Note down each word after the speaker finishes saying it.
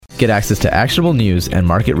Get access to actionable news and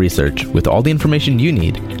market research with all the information you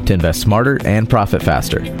need to invest smarter and profit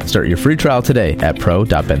faster. Start your free trial today at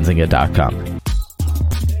pro.benzinga.com.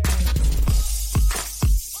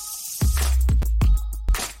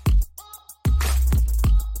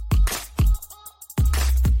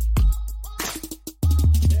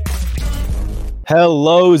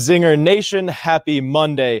 Hello, Zinger Nation. Happy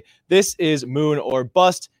Monday. This is Moon or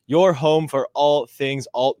Bust, your home for all things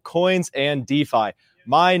altcoins and DeFi.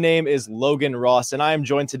 My name is Logan Ross, and I am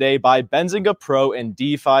joined today by Benzinga Pro and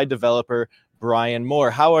DeFi developer Brian Moore.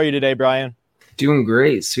 How are you today, Brian? Doing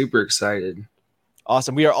great. Super excited.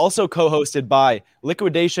 Awesome. We are also co-hosted by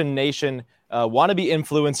Liquidation Nation wannabe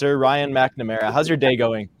influencer Ryan McNamara. How's your day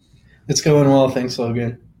going? It's going well. Thanks,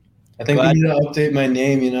 Logan. I think we need to update my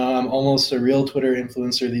name. I'm almost a real Twitter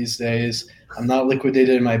influencer these days. I'm not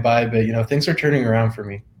liquidated in my buy, but, things are turning around for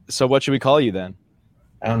me. So what should we call you then?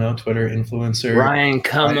 I don't know, Twitter influencer. Ryan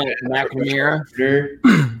McNamara.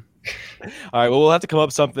 All right, well, we'll have to come up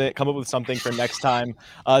with something for next time.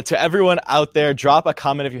 To everyone out there, drop a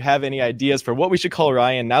comment if you have any ideas for what we should call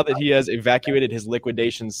Ryan now that he has evacuated his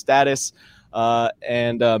liquidation status.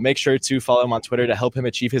 And make sure to follow him on Twitter to help him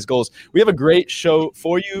achieve his goals. We have a great show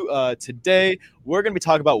for you today. We're going to be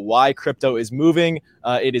talking about why crypto is moving.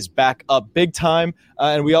 It is back up big time.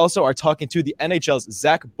 And we also are talking to the NHL's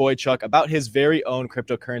Zach Boychuk about his very own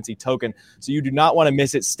cryptocurrency token. So you do not want to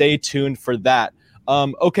miss it. Stay tuned for that.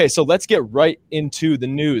 Okay, so let's get right into the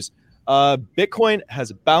news. Bitcoin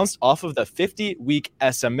has bounced off of the 50-week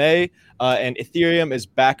SMA, and Ethereum is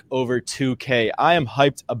back over 2K. I am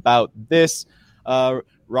hyped about this.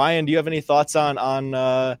 Ryan, do you have any thoughts on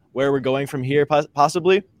where we're going from here,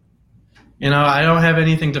 possibly? I don't have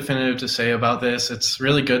anything definitive to say about this. It's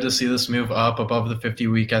really good to see this move up above the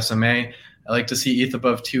 50-week SMA. I like to see ETH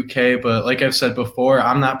above 2K, but like I've said before,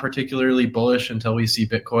 I'm not particularly bullish until we see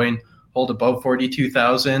Bitcoin hold above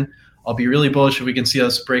 42,000. I'll be really bullish if we can see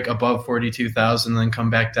us break above 42,000, then come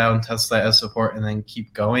back down, test that as support, and then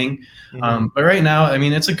keep going. Mm-hmm. But right now,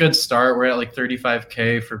 it's a good start. We're at like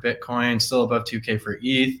 35K for Bitcoin, still above 2K for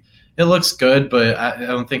ETH. It looks good, but I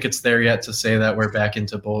don't think it's there yet to say that we're back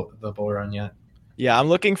into the bull run yet. Yeah, I'm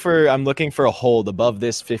looking for a hold above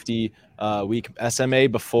this 50-week SMA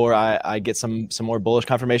before I get some more bullish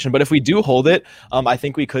confirmation. But if we do hold it, I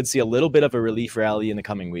think we could see a little bit of a relief rally in the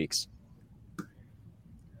coming weeks.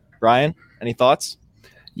 Brian, any thoughts?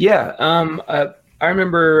 Yeah, I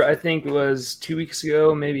remember, I think it was 2 weeks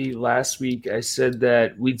ago, maybe last week, I said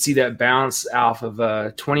that we'd see that bounce off of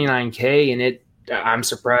 29K, and I'm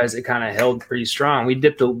surprised it kind of held pretty strong. We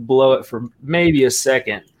dipped below it for maybe a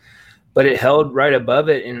second, but it held right above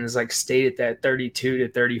it and is stayed at that 32 to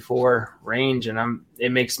 34 range, and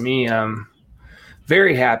it makes me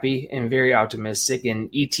very happy and very optimistic. And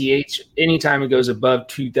ETH, anytime it goes above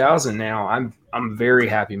 2,000 now, I'm very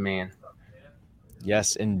happy, man.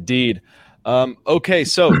 Yes, indeed. Okay,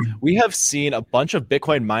 so we have seen a bunch of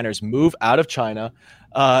Bitcoin miners move out of China,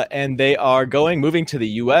 and they are moving to the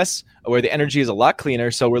U.S., where the energy is a lot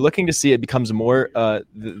cleaner. So we're looking to see it becomes more,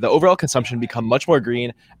 the overall consumption become much more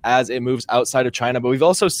green as it moves outside of China. But we've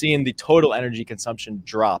also seen the total energy consumption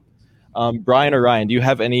drop. Brian or Ryan, do you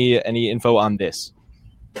have any info on this?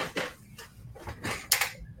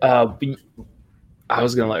 I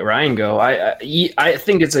was going to let Ryan go. I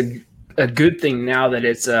think it's a good thing now that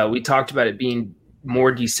it's we talked about it being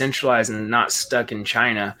more decentralized and not stuck in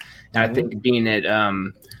China. And I think being it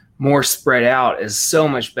more spread out is so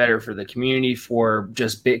much better for the community, for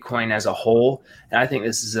just Bitcoin as a whole. And I think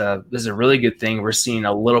this is a really good thing. We're seeing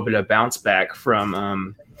a little bit of bounce back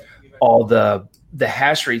from all the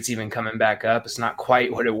hash rates even coming back up. It's not quite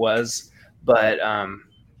what it was, but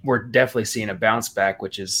we're definitely seeing a bounce back,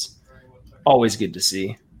 which is always good to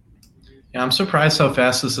see. Yeah, I'm surprised how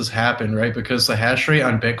fast this has happened, right? Because the hash rate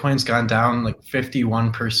on Bitcoin's gone down like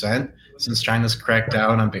 51% since China's cracked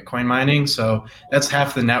down on Bitcoin mining. So that's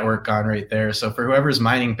half the network gone right there. So for whoever's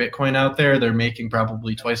mining Bitcoin out there, they're making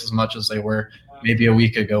probably twice as much as they were maybe a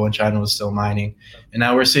week ago when China was still mining. And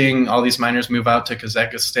now we're seeing all these miners move out to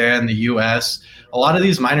Kazakhstan, the US. A lot of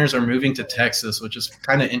these miners are moving to Texas, which is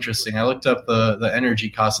kind of interesting. I looked up the energy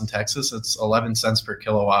cost in Texas. It's 11 cents per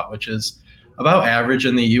kilowatt, which is about average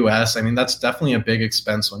in the US. I mean, that's definitely a big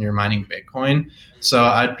expense when you're mining Bitcoin. So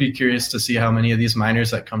I'd be curious to see how many of these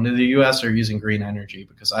miners that come to the US are using green energy,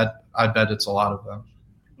 because I'd bet it's a lot of them.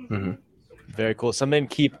 Mm-hmm. Very cool. Something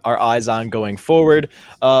to keep our eyes on going forward.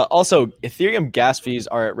 Also, Ethereum gas fees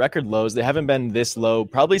are at record lows. They haven't been this low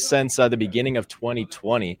probably since the beginning of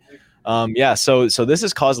 2020. So this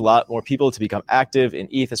has caused a lot more people to become active in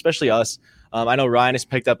ETH, especially us. I know Ryan has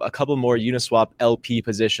picked up a couple more Uniswap LP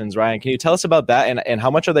positions. Ryan, can you tell us about that and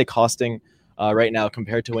how much are they costing right now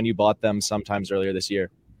compared to when you bought them sometimes earlier this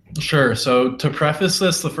year? Sure. So to preface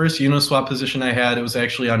this, the first Uniswap position I had, it was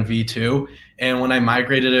actually on V2. And when I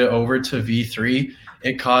migrated it over to V3,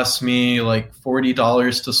 it cost me like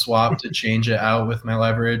 $40 to swap to change it out with my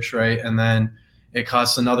leverage, right? And then it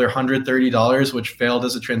costs another $130, which failed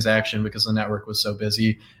as a transaction because the network was so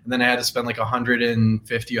busy. And then I had to spend like $150,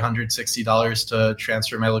 $160 to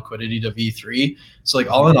transfer my liquidity to V3. So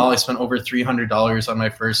like all in all, I spent over $300 on my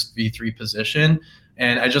first V3 position.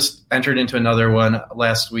 And I just entered into another one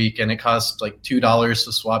last week, and it cost like $2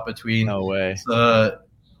 to swap between the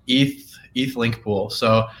ETH link pool.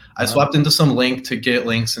 So I swapped into some link to get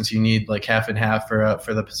links, since you need like half and half for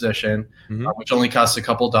the position, which only costs a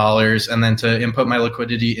couple dollars. And then to input my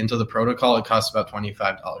liquidity into the protocol, it costs about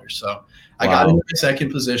 $25. So I got into the second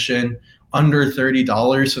position under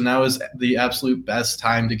 $30. So now is the absolute best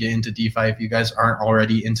time to get into DeFi if you guys aren't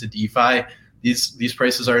already into DeFi. These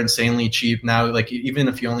prices are insanely cheap now. Like even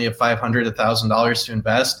if you only have $500, $1,000 to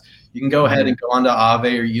invest, you can go ahead and go onto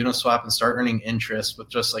Aave or Uniswap and start earning interest with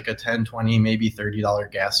just like a $10, $20, maybe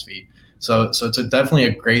 $30 gas fee. So it's definitely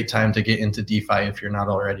a great time to get into DeFi if you're not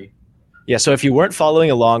already. Yeah, so if you weren't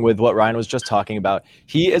following along with what Ryan was just talking about,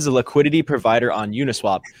 he is a liquidity provider on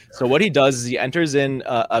Uniswap. So what he does is he enters in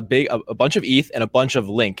a bunch of ETH and a bunch of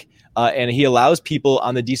Link. And he allows people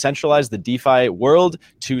on the decentralized, the DeFi world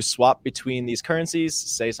to swap between these currencies.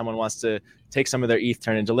 Say someone wants to take some of their ETH,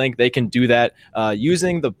 turn into Link. They can do that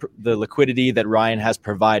using the liquidity that Ryan has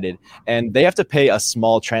provided. And they have to pay a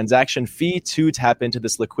small transaction fee to tap into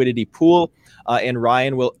this liquidity pool. And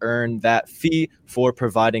Ryan will earn that fee for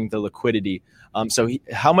providing the liquidity. So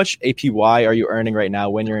how much APY are you earning right now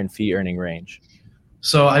when you're in fee earning range?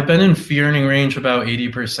 So I've been in fee earning range about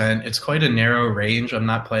 80%. It's quite a narrow range. I'm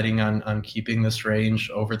not planning on keeping this range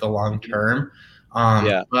over the long term.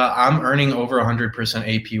 But I'm earning over 100%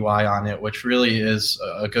 APY on it, which really is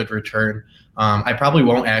a good return. I probably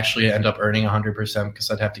won't actually end up earning 100% because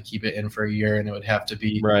I'd have to keep it in for a year, and it would have to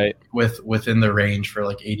be within the range for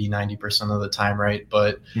like 80, 90% of the time, right?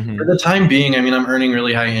 But for the time being, I mean, I'm earning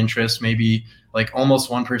really high interest, maybe like almost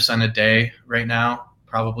 1% a day right now.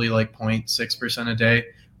 Probably like 0.6% a day,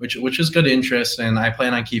 which is good interest. And I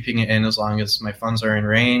plan on keeping it in as long as my funds are in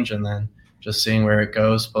range, and then just seeing where it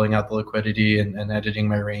goes, pulling out the liquidity and editing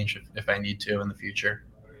my range if I need to in the future.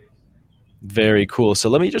 Very cool. So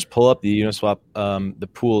let me just pull up the Uniswap, the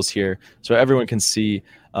pools here so everyone can see.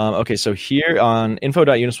 Okay, so here on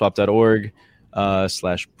info.uniswap.org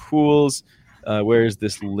 /pools, where's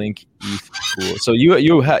this Link ETH pool? So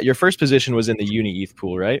your first position was in the Uni ETH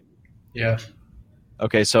pool, right? Yeah.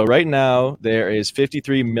 Okay, so right now there is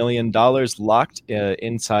 $53 million locked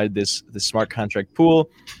inside this smart contract pool.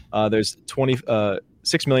 There's $6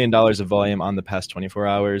 million of volume on the past 24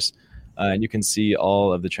 hours. And you can see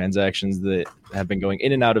all of the transactions that have been going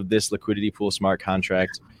in and out of this liquidity pool smart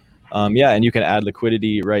contract. And you can add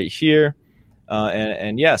liquidity right here.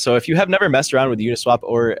 So if you have never messed around with Uniswap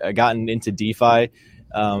or gotten into DeFi,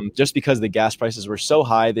 just because the gas prices were so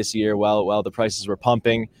high this year while the prices were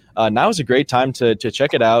pumping, now is a great time to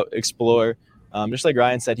check it out, explore. Just like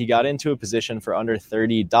Ryan said, he got into a position for under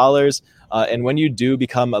 $30. And when you do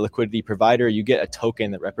become a liquidity provider, you get a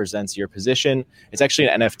token that represents your position. It's actually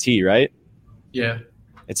an NFT, right? Yeah.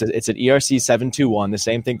 It's an ERC-721, the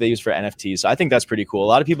same thing they use for NFTs. So I think that's pretty cool. A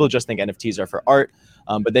lot of people just think NFTs are for art,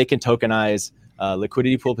 but they can tokenize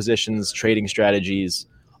liquidity pool positions, trading strategies,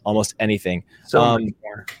 almost anything. So much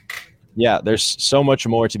more. Yeah, there's so much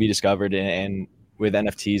more to be discovered and with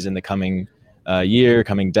NFTs in the coming year,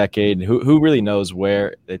 coming decade. Who really knows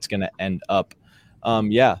where it's going to end up?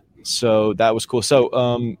 So that was cool. So,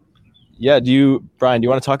 Brian, do you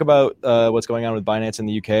want to talk about what's going on with Binance in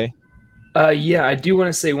the UK? I do want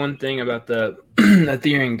to say one thing about the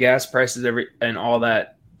Ethereum gas prices and all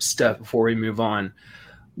that stuff before we move on.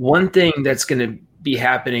 One thing that's going to be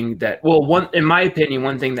happening in my opinion,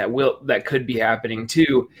 one thing that could be happening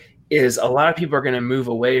too is a lot of people are going to move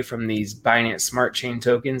away from these Binance Smart Chain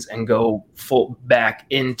tokens and go full back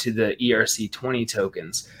into the ERC-20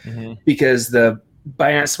 tokens, because the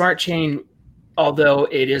Binance Smart Chain, although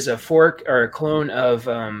it is a fork or a clone of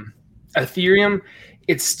Ethereum,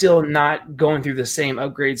 it's still not going through the same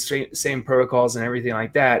upgrades, same protocols and everything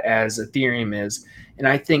like that as Ethereum is. And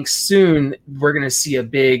I think soon we're going to see a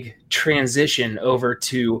big transition over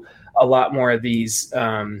to a lot more of these,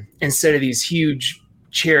 instead of these huge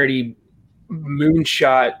charity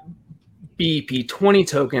moonshot BEP20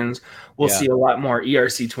 tokens, we'll see a lot more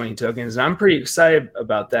ERC20 tokens. And I'm pretty excited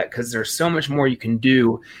about that because there's so much more you can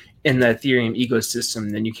do in the Ethereum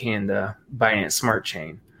ecosystem than you can the Binance Smart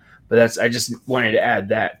Chain. But I just wanted to add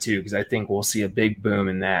that too, because I think we'll see a big boom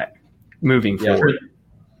in that moving forward.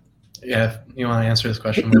 Yeah, you want to answer this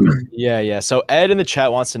question? Yeah. So Ed in the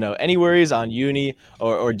chat wants to know, any worries on Uni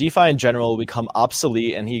or DeFi in general will become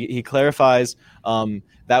obsolete? And he clarifies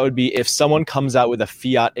that would be if someone comes out with a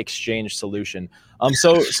fiat exchange solution.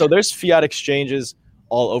 So there's fiat exchanges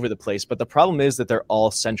all over the place, but the problem is that they're all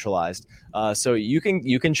centralized. So you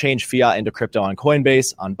can change fiat into crypto on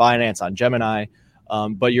Coinbase, on Binance, on Gemini.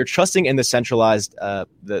 But you're trusting in the centralized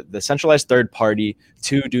third party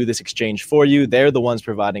to do this exchange for you. They're the ones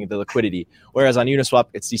providing the liquidity. Whereas on Uniswap,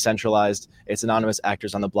 it's decentralized. It's anonymous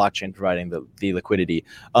actors on the blockchain providing the liquidity.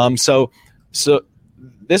 So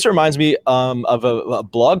this reminds me of a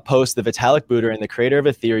blog post that Vitalik Buterin, the creator of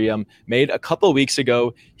Ethereum, made a couple of weeks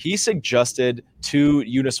ago. He suggested to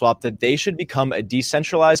Uniswap that they should become a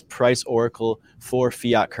decentralized price oracle for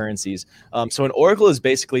fiat currencies. So an oracle is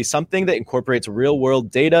basically something that incorporates real-world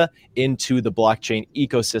data into the blockchain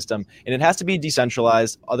ecosystem, and it has to be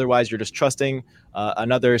decentralized. Otherwise, you're just trusting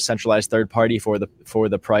another centralized third party for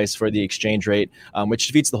the price, for the exchange rate, which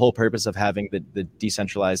defeats the whole purpose of having the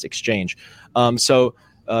decentralized exchange.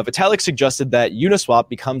 Vitalik suggested that Uniswap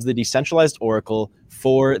becomes the decentralized oracle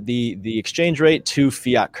for the exchange rate to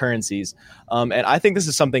fiat currencies. And I think this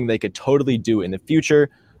is something they could totally do in the future.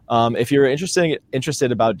 If you're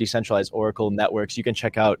interested about decentralized oracle networks, you can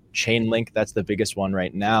check out Chainlink. That's the biggest one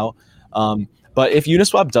right now. But if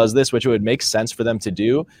Uniswap does this, which it would make sense for them to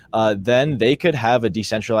do, then they could have a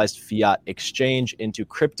decentralized fiat exchange into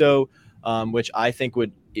crypto, which I think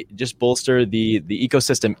would just bolster the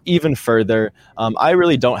ecosystem even further. I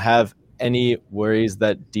really don't have any worries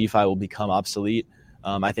that DeFi will become obsolete.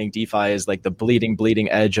 I think DeFi is like the bleeding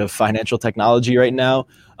edge of financial technology right now.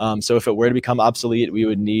 So if it were to become obsolete, we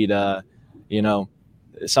would need,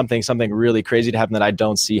 something really crazy to happen that I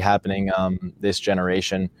don't see happening this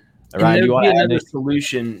generation. Ryan, you want to add another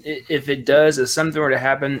solution? If it does, if something were to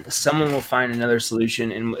happen, someone will find another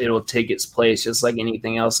solution and it will take its place, just like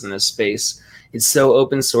anything else in this space. It's so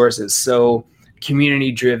open source, it's so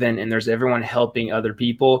community driven, and there's everyone helping other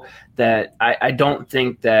people that I don't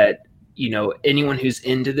think that anyone who's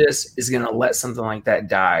into this is going to let something like that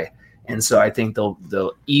die. And so I think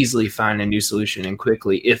they'll easily find a new solution and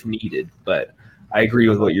quickly if needed. But I agree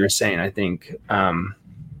with what you're saying. I think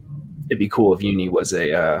it'd be cool if Uni was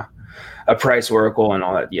a price oracle and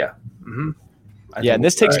all that. Yeah. Mm-hmm. And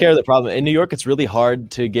this takes care of the problem. In New York, it's really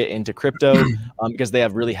hard to get into crypto because they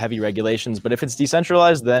have really heavy regulations. But if it's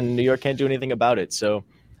decentralized, then New York can't do anything about it. So,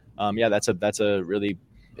 that's a really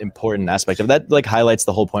important aspect of that. Like highlights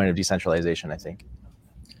the whole point of decentralization, I think.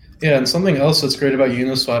 Yeah, and something else that's great about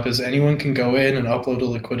Uniswap is anyone can go in and upload a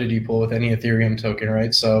liquidity pool with any Ethereum token,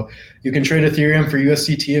 right? So you can trade Ethereum for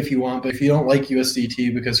USDT if you want, but if you don't like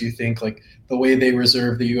USDT because you think like the way they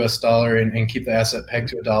reserve the US dollar and keep the asset pegged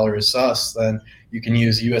to a dollar is sus, then you can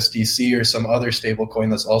use USDC or some other stable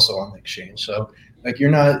coin that's also on the exchange. So like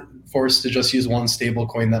you're not forced to just use one stable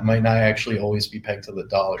coin that might not actually always be pegged to the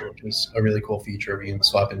dollar, which is a really cool feature of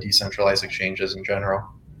Uniswap and decentralized exchanges in general.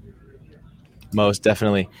 Most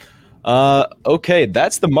definitely. Okay,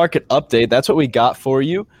 that's the market update. That's what we got for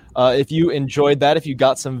you. If you enjoyed that, if you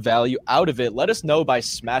got some value out of it, let us know by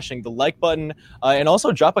smashing the like button and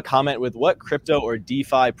also drop a comment with what crypto or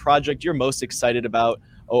DeFi project you're most excited about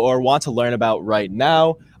or want to learn about right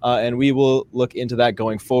now, and we will look into that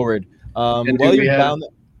going forward.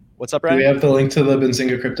 What's up, Ryan? Do we have the link to the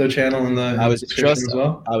Benzinga crypto channel in the description as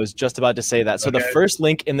well? I was just about to say that. So The first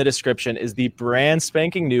link in the description is the brand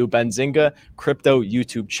spanking new Benzinga crypto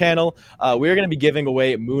YouTube channel. We're going to be giving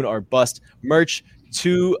away Moon or Bust merch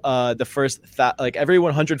to the first, every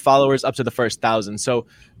 100 followers up to the first 1,000. So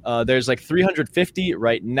there's like 350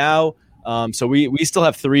 right now. So we still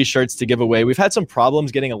have 3 shirts to give away. We've had some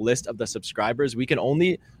problems getting a list of the subscribers. We can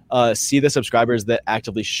only see the subscribers that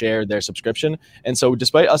actively share their subscription. And so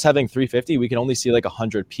despite us having 350, we can only see like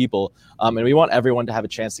 100 people. And we want everyone to have a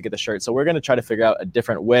chance to get the shirt. So we're going to try to figure out a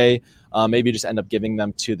different way, maybe just end up giving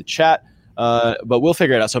them to the chat. But we'll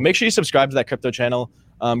figure it out. So make sure you subscribe to that crypto channel.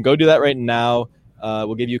 Go do that right now.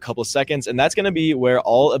 We'll give you a couple of seconds. And that's going to be where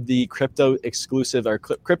all of the crypto exclusive or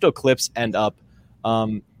crypto clips end up.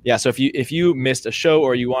 So if you missed a show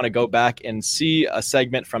or you want to go back and see a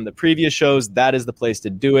segment from the previous shows, that is the place to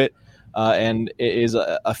do it. And it is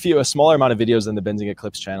a smaller amount of videos than the Benzinga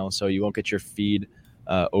Clips channel, so you won't get your feed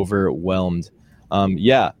overwhelmed.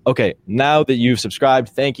 Okay. Now that you've subscribed,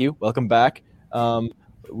 thank you. Welcome back.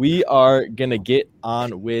 We are gonna get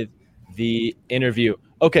on with the interview.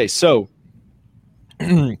 Okay, so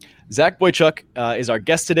Zach Boychuk is our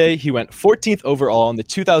guest today. He went 14th overall in the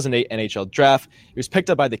 2008 NHL draft. He was picked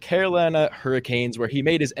up by the Carolina Hurricanes, where he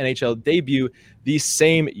made his NHL debut the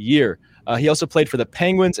same year. He also played for the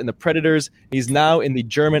Penguins and the Predators. He's now in the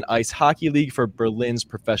German Ice Hockey League for Berlin's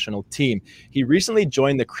professional team. He recently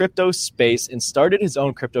joined the crypto space and started his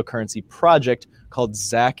own cryptocurrency project called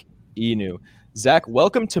Zach Inu. Zach,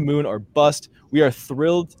 welcome to Moon or Bust. We are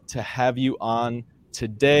thrilled to have you on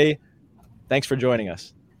today. Thanks for joining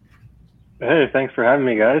us. Hey, thanks for having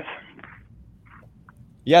me, guys.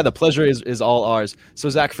 Yeah, the pleasure is all ours. So,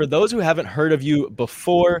 Zach, for those who haven't heard of you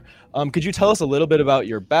before, could you tell us a little bit about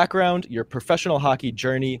your background, your professional hockey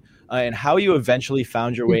journey, and how you eventually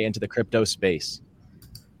found your way into the crypto space?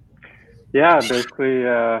 Yeah, basically,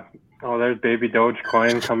 there's baby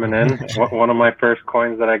Dogecoin coming in. One of my first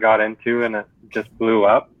coins that I got into, and it just blew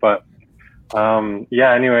up. But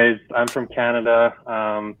anyways, I'm from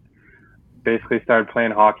Canada. Basically started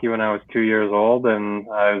playing hockey when I was 2 years old, and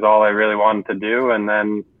it was all I really wanted to do. And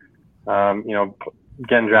then,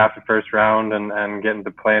 getting drafted first round and getting to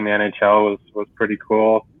play in the NHL was pretty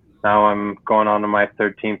cool. Now I'm going on to my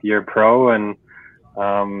 13th year pro, and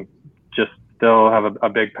just still have a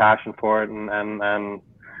big passion for it and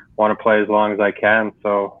want to play as long as I can.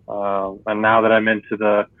 So, and now that I'm into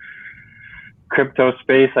the crypto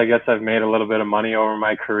space, I guess I've made a little bit of money over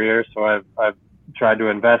my career. So I've tried to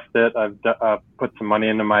invest it. I've put some money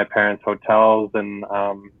into my parents' hotels, and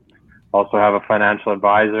also have a financial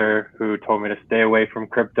advisor who told me to stay away from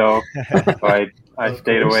crypto. So I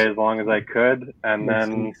stayed away as long as I could. And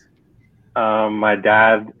then my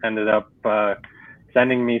dad ended up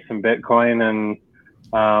sending me some Bitcoin,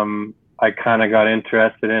 and I kind of got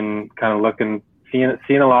interested in kind of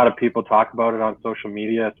seeing a lot of people talk about it on social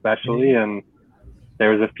media, especially. And there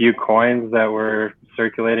was a few coins that were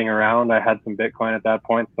circulating around. I had some Bitcoin at that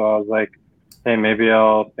point, so I was like, hey, maybe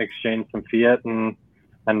I'll exchange some fiat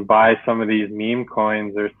and buy some of these meme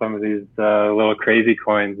coins or some of these little crazy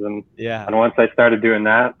coins. And once I started doing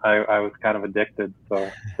that, I was kind of addicted. So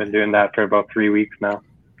I've been doing that for about 3 weeks now.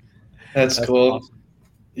 That's cool. Awesome.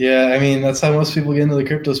 Yeah, I mean, that's how most people get into the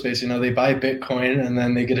crypto space. They buy Bitcoin and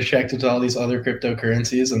then they get attracted to all these other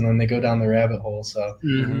cryptocurrencies, and then they go down the rabbit hole. So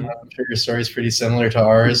I'm sure your story is pretty similar to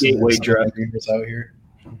ours. Gateway drug out here.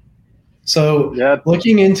 So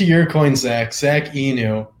looking into your coin, Zach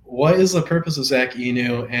Inu, what is the purpose of Zach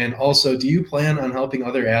Inu? And also, do you plan on helping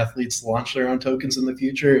other athletes launch their own tokens in the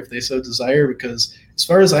future if they so desire? Because as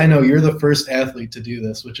far as I know, you're the first athlete to do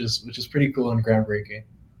this, which is pretty cool and groundbreaking.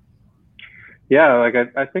 Yeah, like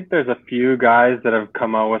I think there's a few guys that have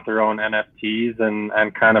come out with their own NFTs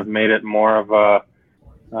and kind of made it more of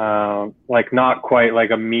a like not quite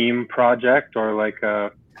like a meme project or like a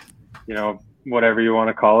whatever you want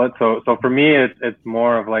to call it. So for me, it's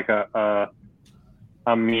more of like a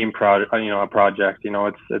meme project, a project.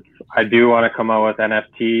 It's I do want to come out with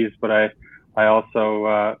NFTs, but I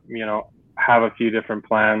also have a few different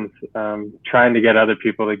plans, trying to get other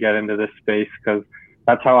people to get into this space, because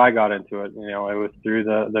that's how I got into it. It was through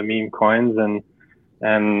the meme coins,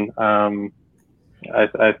 and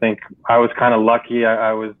I think I was kind of lucky.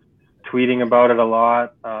 I was tweeting about it a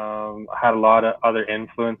lot. I had a lot of other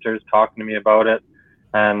influencers talking to me about it,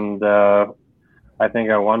 and I think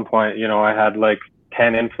at one point, I had like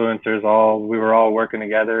 10 influencers. We were all working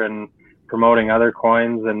together and promoting other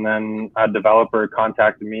coins, and then a developer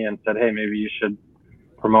contacted me and said, "Hey, maybe you should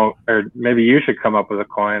promote, or maybe you should come up with a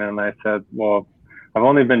coin." And I said, "Well, I've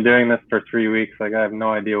only been doing this for 3 weeks. Like, I have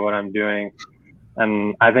no idea what I'm doing."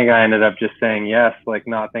 And I think I ended up just saying yes, like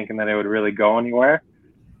not thinking that it would really go anywhere.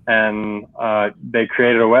 And they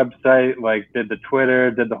created a website, like did the Twitter,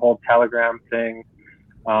 did the whole Telegram thing.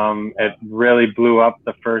 It really blew up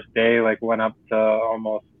the first day, like went up to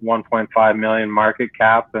almost 1.5 million market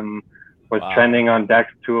cap and was trending on Dex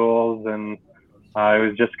Tools. And it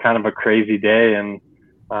was just kind of a crazy day. And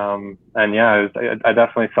yeah, I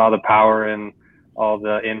definitely saw the power in all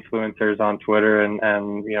the influencers on Twitter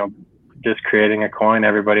and just creating a coin.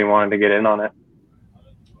 Everybody wanted to get in on it.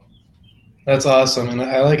 That's awesome. And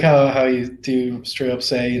I like how you do straight up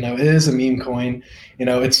say, it is a meme coin.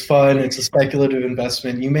 It's fun. It's a speculative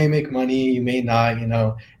investment. You may make money, you may not,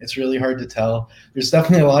 it's really hard to tell. There's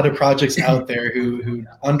definitely a lot of projects out there who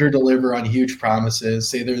under-deliver on huge promises,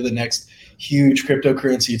 say they're the next huge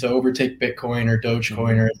cryptocurrency to overtake Bitcoin or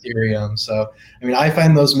Dogecoin or Ethereum. So, I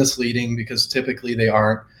find those misleading because typically they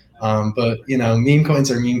aren't. But meme coins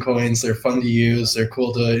are meme coins. They're fun to use. They're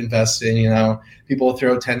cool to invest in. People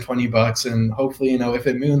throw $10-$20 and hopefully, if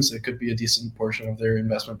it moons, it could be a decent portion of their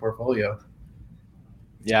investment portfolio.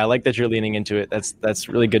 Yeah, I like that you're leaning into it. That's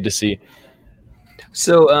really good to see.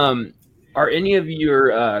 So Are any of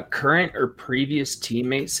your current or previous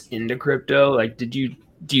teammates into crypto? Like, do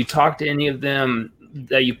you talk to any of them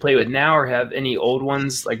that you play with now, or have any old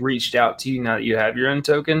ones like reached out to you now that you have your own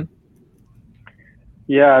token?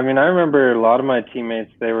 Yeah, I mean, I remember a lot of my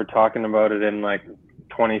teammates, they were talking about it in like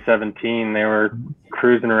 2017. They were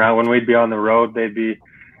cruising around. When we'd be on the road, they'd be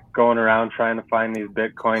going around trying to find these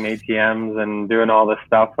Bitcoin ATMs and doing all this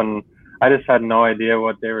stuff. And I just had no idea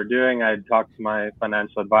what they were doing. I'd talked to my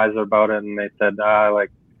financial advisor about it, and they said,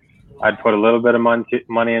 like, I'd put a little bit of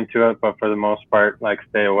money into it, but for the most part, like,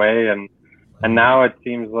 stay away. And now it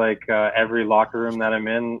seems like every locker room that I'm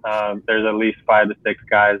in, there's at least 5 to 6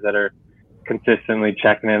 guys that are consistently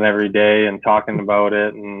checking it every day and talking about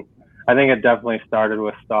it. And I think it definitely started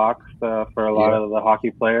with stocks for a lot of the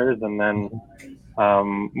hockey players, and then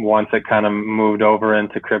once it kind of moved over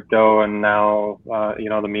into crypto, and now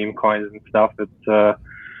the meme coins and stuff,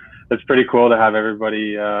 it's pretty cool to have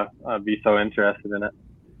everybody be so interested in it.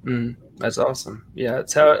 That's awesome. Yeah,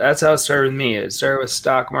 that's how it started with me. It started with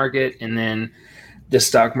stock market, and then the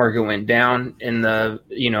stock market went down a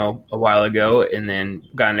while ago, and then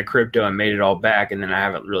got into crypto and made it all back. And then I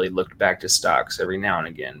haven't really looked back to stocks every now and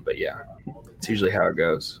again, but yeah, it's usually how it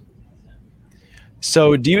goes.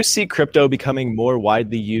 So do you see crypto becoming more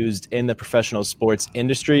widely used in the professional sports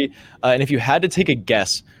industry? And if you had to take a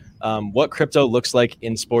guess, what crypto looks like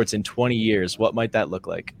in sports in 20 years, what might that look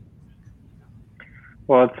like?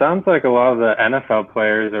 Well, it sounds like a lot of the NFL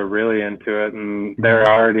players are really into it, and they're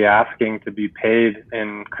already asking to be paid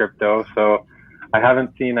in crypto. So I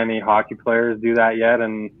haven't seen any hockey players do that yet,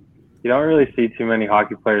 and you don't really see too many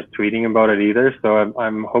hockey players tweeting about it either. So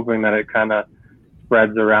I'm hoping that it kind of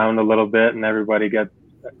spreads around a little bit and everybody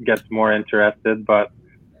gets more interested. But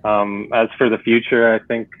as for the future, I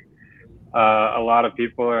think a lot of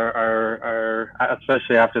people are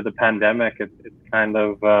especially after the pandemic, it's kind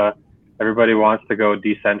of everybody wants to go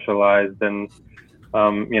decentralized, and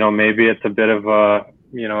maybe it's a bit of a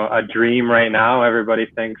dream right now. Everybody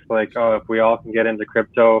thinks like, oh, if we all can get into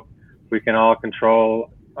crypto, we can all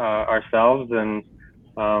control ourselves, and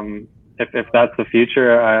if that's the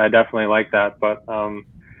future, I definitely like that. But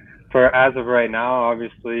for as of right now,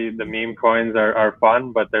 obviously the meme coins are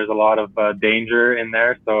fun, but there's a lot of danger in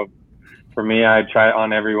there. So for me, I try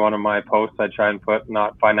on every one of my posts, I try and put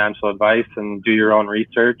not financial advice and do your own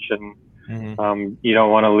research, and you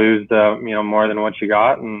don't want to lose more than what you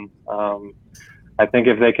got. And I think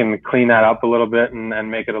if they can clean that up a little bit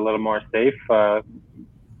and make it a little more safe, I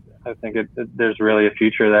think there's really a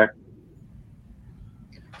future there.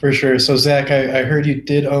 For sure. So Zach, I heard you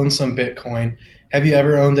did own some Bitcoin. Have you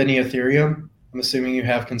ever owned any Ethereum? I'm assuming you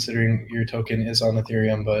have, considering your token is on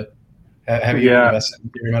Ethereum, but have you invested in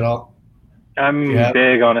Ethereum at all? I'm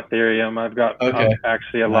big on Ethereum. I've got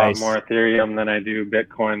actually a lot more Ethereum than I do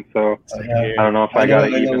Bitcoin. So I don't know if I got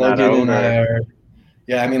to even that out.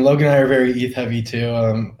 Logan and I are very ETH heavy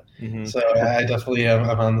too. So I definitely am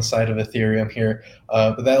on the side of Ethereum here.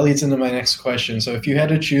 But that leads into my next question. So if you had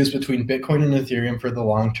to choose between Bitcoin and Ethereum for the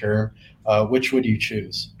long term, which would you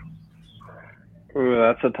choose? Ooh,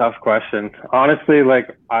 that's a tough question. Honestly,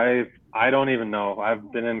 like I don't even know.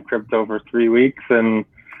 I've been in crypto for 3 weeks, and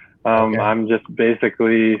I'm just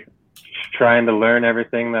basically trying to learn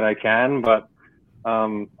everything that I can. But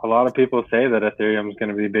a lot of people say that Ethereum is going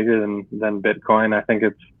to be bigger than Bitcoin. I think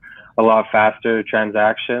it's a lot faster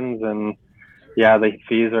transactions, and the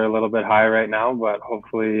fees are a little bit high right now, but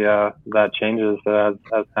hopefully that changes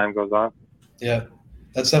as time goes on. Yeah,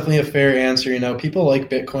 that's definitely a fair answer. People like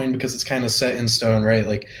Bitcoin because it's kind of set in stone, right?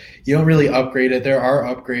 Like you don't really upgrade it. There are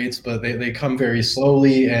upgrades, but they come very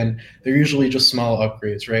slowly, and they're usually just small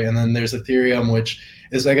upgrades, right? And then there's Ethereum, which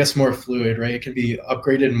is, I guess, more fluid, right? It can be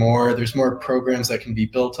upgraded more. There's more programs that can be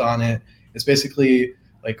built on it. It's basically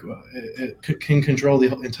like it can control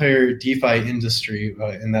the entire DeFi industry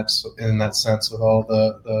in that sense, with all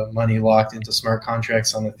the money locked into smart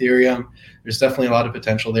contracts on Ethereum. There's definitely a lot of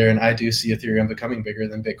potential there, and I do see Ethereum becoming bigger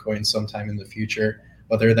than Bitcoin sometime in the future,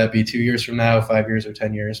 whether that be 2 years from now, 5 years, or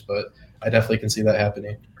 10 years. But I definitely can see that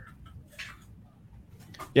happening.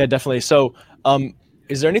 Yeah, definitely. So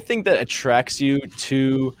is there anything that attracts you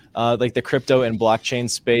to like the crypto and blockchain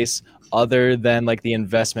space other than like the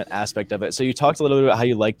investment aspect of it? So you talked a little bit about how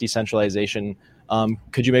you like decentralization.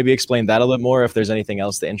 Could you maybe explain that a little bit more? If there's anything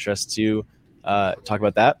else that interests you, talk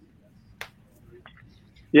about that.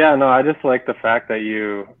 Yeah, no, I just like the fact that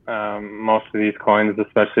you, most of these coins,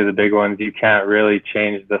 especially the big ones, you can't really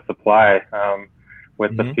change the supply.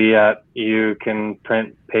 With the fiat, you can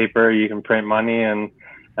print paper, you can print money, and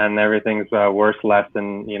everything's worth less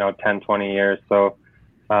in 10, 20 years. So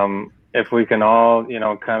if we can all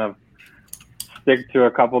kind of stick to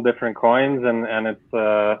a couple different coins, and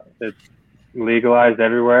it's legalized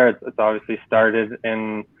everywhere. It's obviously started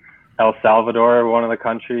in El Salvador, one of the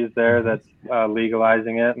countries there that's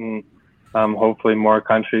legalizing it, and hopefully more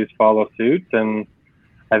countries follow suit. And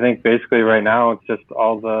I think basically right now it's just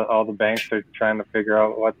all the banks are trying to figure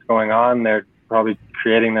out what's going on. They're probably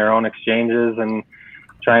creating their own exchanges and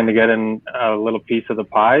trying to get in a little piece of the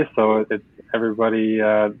pie. So it's everybody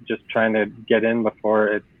just trying to get in before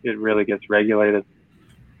it really gets regulated.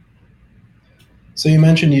 So you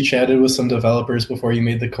mentioned you chatted with some developers before you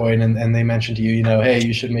made the coin, and they mentioned to you, hey,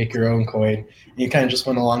 you should make your own coin. And you kind of just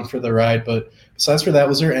went along for the ride. But besides for that,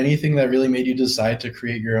 was there anything that really made you decide to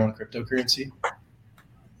create your own cryptocurrency?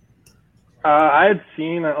 I had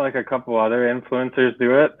seen like a couple other influencers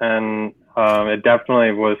do it, and it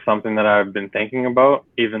definitely was something that I've been thinking about,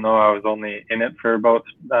 even though I was only in it for about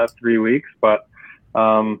 3 weeks. But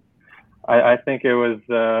I think it was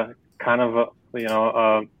kind of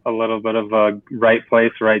a little bit of a right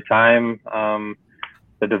place, right time.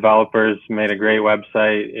 The developers made a great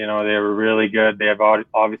website. They were really good. They have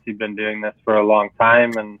obviously been doing this for a long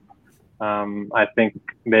time, and I think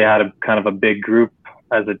they had a kind of a big group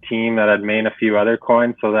as a team that had made a few other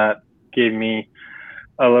coins, so that gave me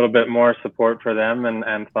a little bit more support for them,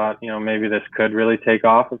 and thought, maybe this could really take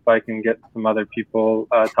off if I can get some other people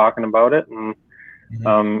talking about it. And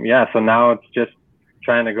so now it's just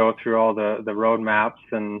trying to go through all the roadmaps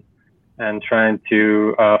and trying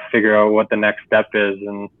to figure out what the next step is.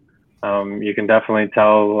 And you can definitely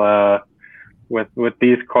tell with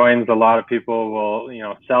these coins, a lot of people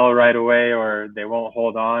will sell right away, or they won't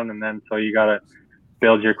hold on, and then so you got to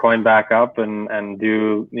build your coin back up and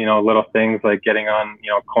do little things like getting on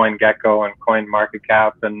CoinGecko and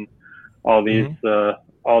CoinMarketCap and all these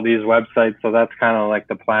websites. So that's kind of like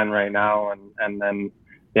the plan right now, and then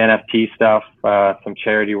the NFT stuff, some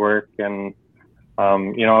charity work, and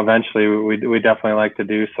eventually we definitely like to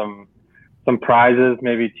do some prizes,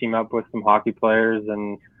 maybe team up with some hockey players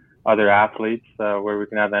and other athletes where we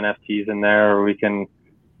can have NFTs in there, or we can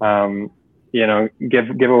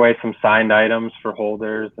give away some signed items for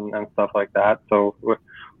holders and stuff like that. So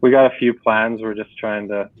we got a few plans. We're just trying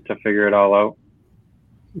to figure it all out.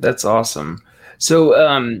 That's awesome. So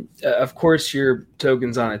of course your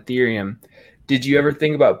token's on Ethereum. Did you ever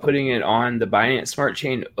think about putting it on the Binance Smart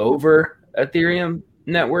Chain over Ethereum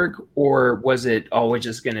network, or was it always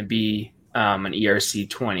just going to be an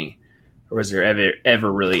ERC20, or was there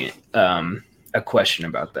ever really a question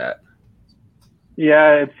about that?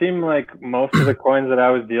 Yeah, it seemed like most of the coins that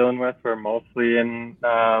I was dealing with were mostly in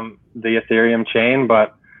the Ethereum chain,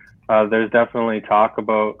 but there's definitely talk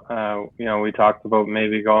about, we talked about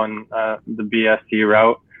maybe going the BSC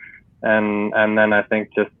route. And then I think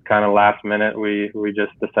just kind of last minute, we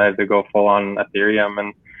just decided to go full on Ethereum.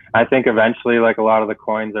 And I think eventually, like a lot of the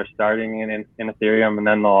coins are starting in Ethereum, and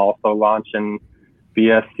then they'll also launch in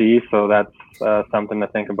BSC. So that's something to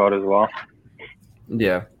think about as well.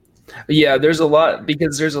 Yeah, there's a lot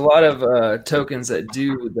of tokens that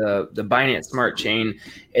do the Binance Smart Chain,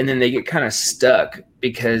 and then they get kind of stuck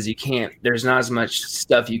because there's not as much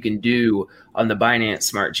stuff you can do on the Binance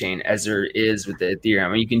Smart Chain as there is with the Ethereum.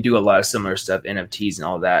 I mean, you can do a lot of similar stuff, NFTs and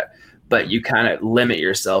all that, but you kind of limit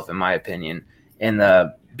yourself, in my opinion. And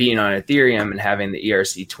being on Ethereum and having the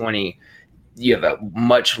ERC20, you have a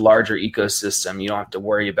much larger ecosystem. You don't have to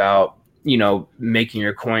worry about making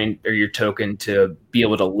your coin or your token to be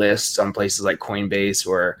able to list on places like Coinbase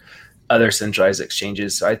or other centralized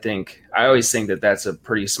exchanges. So I always think that that's a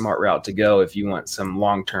pretty smart route to go if you want some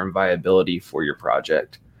long-term viability for your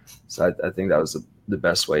project. So I think that was the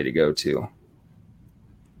best way to go too.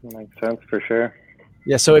 Makes sense for sure.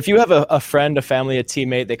 Yeah. So if you have a friend, a family, a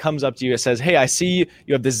teammate that comes up to you and says, "Hey, I see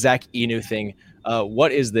you have this Zach Inu thing.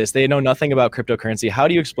 What is this?" They know nothing about cryptocurrency. How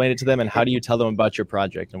do you explain it to them, and how do you tell them about your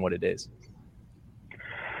project and what it is?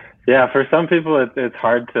 Yeah, for some people, it's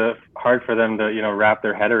hard for them to wrap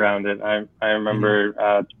their head around it. I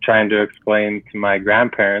remember trying to explain to my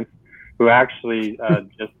grandparents, who actually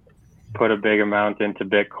just put a big amount into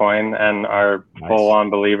Bitcoin and are full-on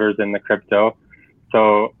believers in the crypto.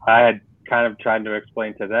 So I had kind of tried to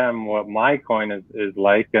explain to them what my coin is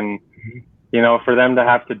like, and for them to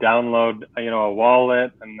have to download a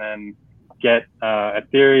wallet and then get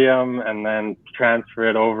Ethereum and then transfer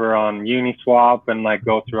it over on Uniswap and like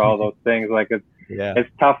go through all those things. Like it's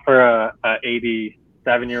tough for a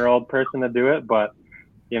 87-year-old person to do it, but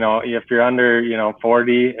if you're under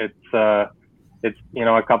 40, it's a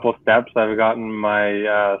couple steps. I've gotten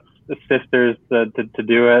my sisters to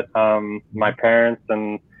do it, my parents,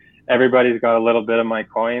 and everybody's got a little bit of my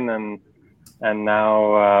coin, and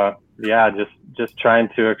now yeah, just trying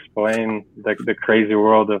to explain the crazy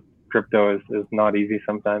world of crypto is not easy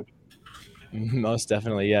sometimes. Most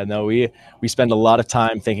definitely. Yeah, no, we spend a lot of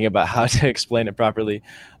time thinking about how to explain it properly.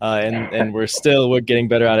 And we're getting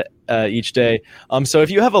better at it each day. So if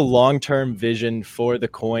you have a long-term vision for the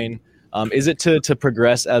coin, is it to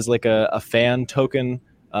progress as like a fan token,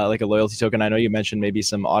 like a loyalty token? I know you mentioned maybe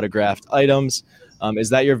some autographed items. Is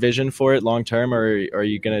that your vision for it long-term, or are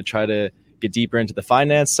you going to try to get deeper into the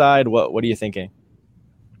finance side? What are you thinking?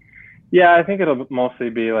 Yeah, I think it'll mostly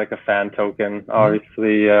be like a fan token.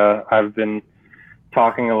 Obviously, I've been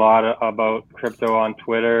talking a lot about crypto on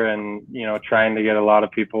Twitter and, trying to get a lot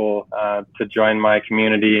of people to join my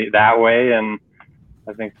community that way. And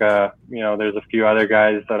I think, there's a few other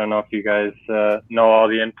guys. I don't know if you guys know all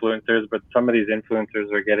the influencers, but some of these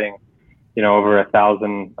influencers are getting, over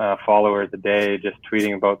 1,000 followers a day just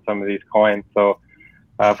tweeting about some of these coins. So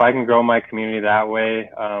if I can grow my community that way,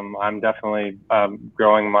 I'm definitely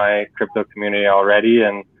growing my crypto community already.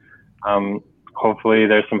 And hopefully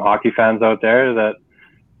there's some hockey fans out there that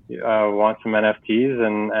want some NFTs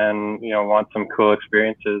and want some cool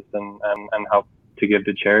experiences and help to give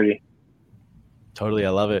to charity. Totally.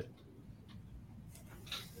 I love it.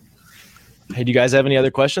 Hey, do you guys have any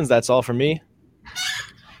other questions? That's all from me.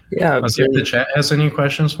 Yeah. Let's see if the chat has any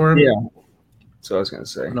questions for him. Yeah. So I was going to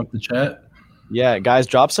say. Open up the chat. Yeah, guys,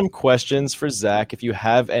 drop some questions for Zach. If you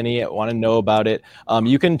have any, want to know about it,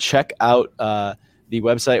 you can check out the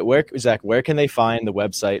website. Where can they find the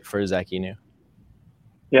website for Zach Inu?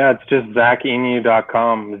 Yeah, it's just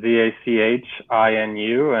ZachInu.com,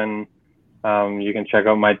 ZACHINU, and you can check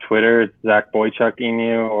out my Twitter. It's Zach Boychuk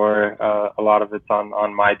Inu, or a lot of it's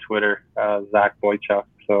on my Twitter, Zach Boychuk.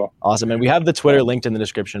 So awesome, and we have the Twitter linked in the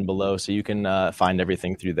description below, so you can find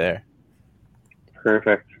everything through there.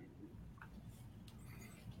 Perfect.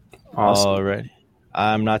 Awesome. All right.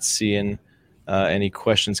 I'm not seeing any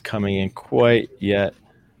questions coming in quite yet.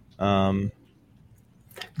 Do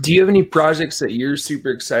you have any projects that you're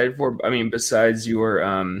super excited for? I mean, besides your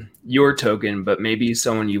token, but maybe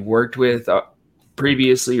someone you've worked with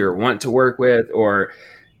previously or want to work with, or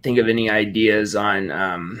think of any ideas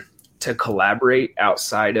on to collaborate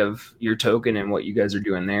outside of your token and what you guys are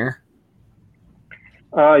doing there?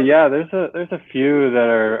 Yeah, there's a few that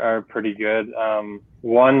are pretty good.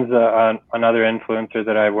 One's another influencer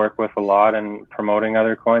that I work with a lot and promoting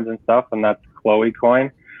other coins and stuff, and that's Chloe Coin.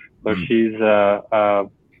 So she's a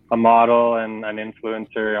model and an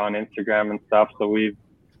influencer on Instagram and stuff. So we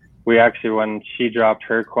actually, when she dropped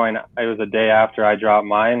her coin, it was a day after I dropped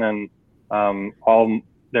mine, and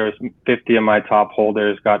there was 50 of my top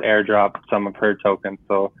holders got airdropped some of her tokens.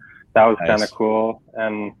 So that was kind of cool.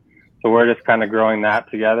 And so we're just kind of growing that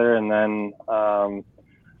together. And then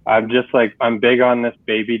I'm big on this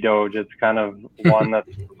baby Doge. It's kind of one that's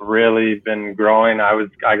really been growing. I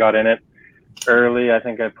got in it early. I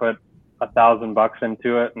think I put $1,000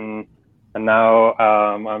 into it, and now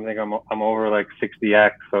I think I'm over like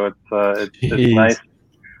 60x. So it's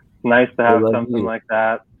nice to have something like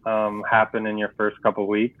that happen in your first couple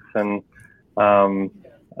weeks. And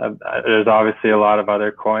there's obviously a lot of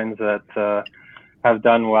other coins that have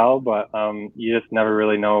done well, but you just never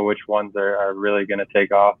really know which ones are really going to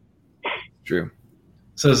take off. True.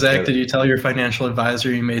 So Zach, did you tell your financial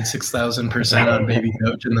advisor you made 6,000% on baby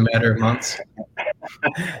Doge in the matter of months?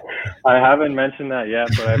 I haven't mentioned that yet,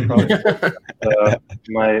 but I probably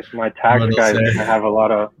my tax guy is going to have a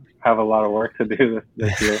lot of work to do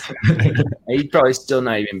this year. He'd probably still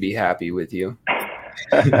not even be happy with you.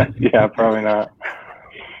 Yeah, probably not.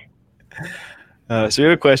 So we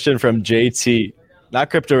have a question from JT,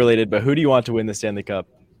 not crypto related, but who do you want to win the Stanley Cup?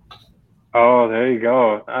 Oh, there you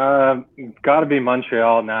go. Got to be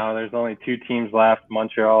Montreal now. There's only two teams left,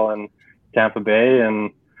 Montreal and Tampa Bay,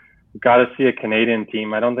 and got to see a Canadian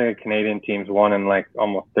team. I don't think a Canadian team's won in like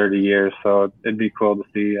almost 30 years, so it'd be cool to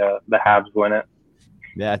see the Habs win it.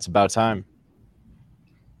 Yeah, it's about time.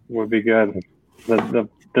 Would be good. The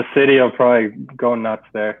city will probably go nuts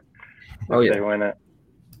there if they win it.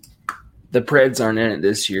 The Preds aren't in it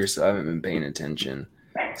this year, so I haven't been paying attention.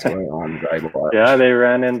 So yeah, they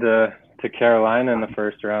ran into Carolina in the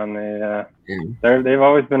first round. They've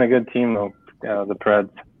always been a good team though. The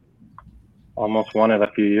Preds almost won it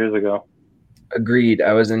a few years ago. Agreed.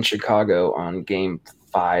 I was in Chicago on game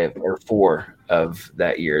 5 or 4 of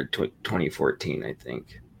that year, 2014, I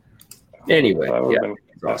think. Anyway,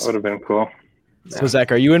 that would have been cool. So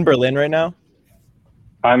Zach, are you in Berlin right now?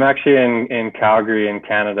 I'm actually in Calgary in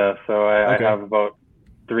Canada, so I have about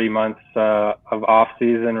 3 months of off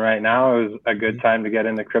season right now. It was a good time to get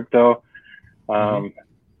into crypto.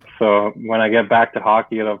 So when I get back to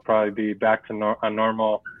hockey, it'll probably be back to a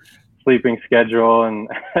normal sleeping schedule and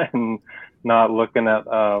and not looking at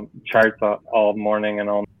charts all morning and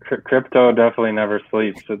all. Crypto definitely never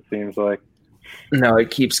sleeps, it seems like. No,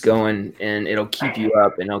 it keeps going, and it'll keep you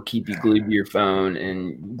up, and it'll keep you glued to your phone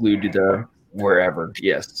and glued to the wherever.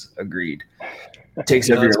 Yes, agreed. It takes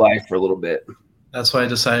over your life for a little bit. That's why I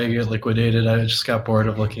decided to get liquidated. I just got bored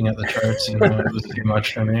of looking at the charts. It was too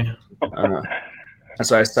much for me.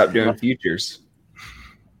 That's why I stopped doing futures.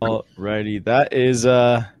 Alrighty, that is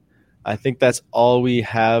I think that's all we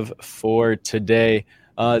have for today.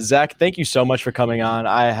 Zach, thank you so much for coming on.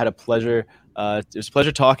 I had a pleasure. It was a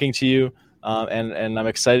pleasure talking to you, and I'm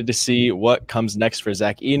excited to see what comes next for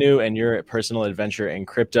Zach Inu and your personal adventure in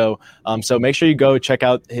crypto. So make sure you go check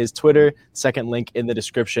out his Twitter. Second link in the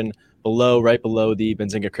description below, right below the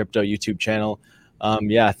Benzinga Crypto YouTube channel.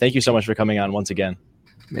 Thank you so much for coming on once again.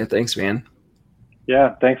 Yeah, thanks, man.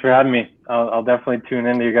 Yeah, thanks for having me. I'll definitely tune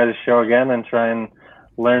into you guys' show again and try and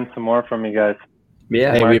learn some more from you guys.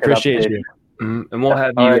 Yeah, hey, we appreciate you. And we'll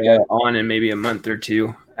have you on in maybe a month or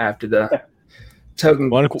two after the token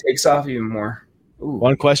takes off even more. Ooh.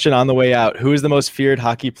 One question on the way out. Who is the most feared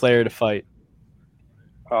hockey player to fight?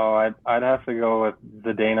 Oh, I'd have to go with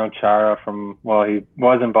Zdeno Chara he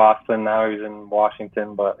was in Boston, now he's in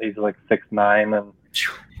Washington, but he's like 6'9" and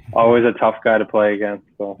always a tough guy to play against.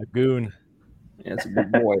 So. A goon. Yeah, it's a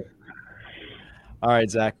big boy. All right,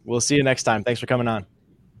 Zach. We'll see you next time. Thanks for coming on.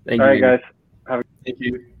 All right, guys. Thank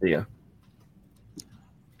you. See ya.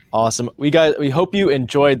 Awesome. We hope you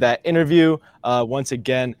enjoyed that interview. Once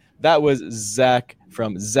again, that was Zach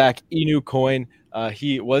from Zach Inu Coin.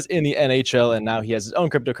 He was in the NHL, and now he has his own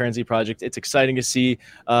cryptocurrency project. It's exciting to see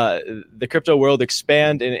the crypto world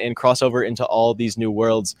expand and cross over into all these new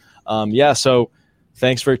worlds. So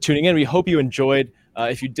thanks for tuning in. We hope you enjoyed.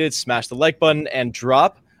 If you did, smash the like button and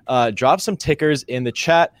drop some tickers in the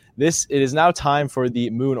chat. It is now time for the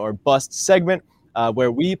Moon or Bust segment,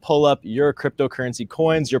 where we pull up your cryptocurrency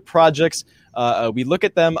coins, your projects. We look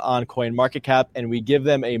at them on CoinMarketCap and we give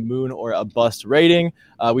them a moon or a bust rating.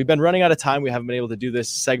 We've been running out of time. We haven't been able to do this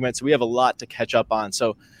segment, so we have a lot to catch up on.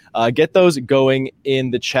 So get those going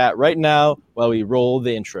in the chat right now while we roll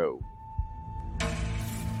the intro.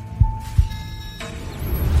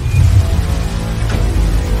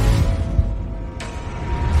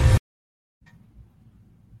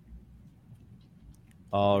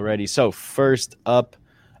 Alrighty, so first up,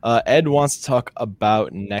 Ed wants to talk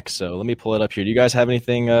about Nexo. Let me pull it up here. Do you guys have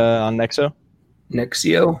anything on Nexo?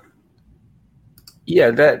 Nexio?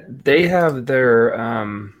 Yeah, that they have their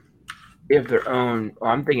own. Oh,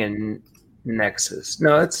 I'm thinking Nexus.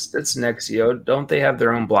 No, that's Nexio. Don't they have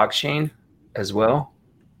their own blockchain as well?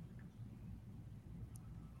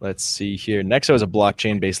 Let's see here. Nexo is a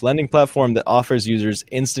blockchain-based lending platform that offers users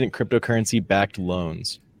instant cryptocurrency-backed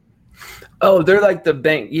loans. Oh, they're like the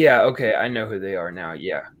bank. Yeah, okay. I know who they are now.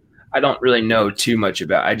 Yeah. I don't really know too much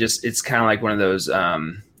about it. It's kind of like one of those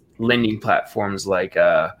lending platforms like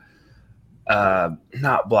not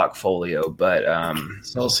Blockfolio, but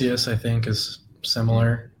Celsius, I think, is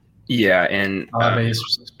similar. Yeah, and Base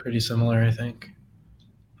is pretty similar, I think.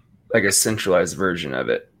 Like a centralized version of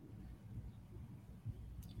it.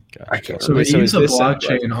 Gotcha. So they use a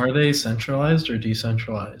blockchain. Are they centralized or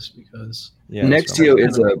decentralized? Because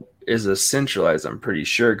Nexio is a centralized, I'm pretty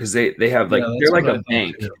sure, because they have they're like a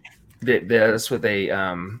bank. That's what they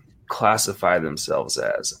classify themselves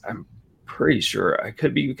as. I'm pretty sure. I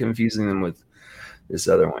could be confusing them with this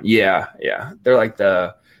other one. Yeah. They're like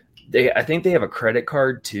I think they have a credit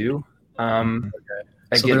card too. So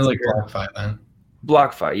they're like BlockFi then.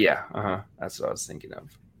 BlockFi, yeah. That's what I was thinking of.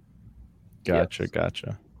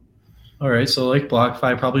 Gotcha. All right, so like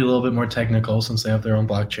BlockFi, probably a little bit more technical since they have their own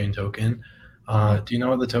blockchain token. Do you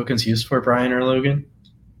know what the token's used for, Brian or Logan?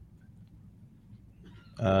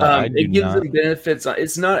 It gives them benefits.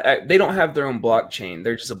 It's not. They don't have their own blockchain.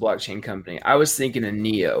 They're just a blockchain company. I was thinking of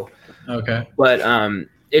Neo. Okay. But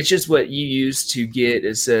it's just what you use to get.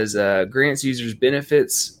 It says grants users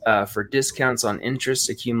benefits for discounts on interest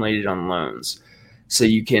accumulated on loans. So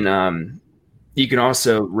you can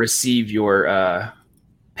also receive your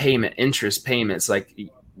interest payments, like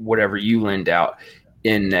whatever you lend out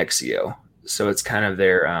in Nexio. So it's kind of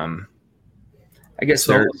their, I guess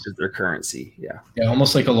their currency. Yeah. Yeah.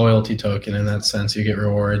 Almost like a loyalty token in that sense. You get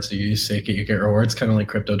rewards. You stake it, you get rewards, kind of like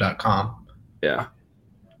crypto.com. Yeah.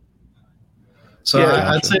 So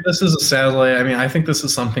I'd say this is a satellite. I mean, I think this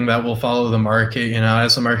is something that will follow the market,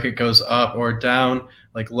 as the market goes up or down.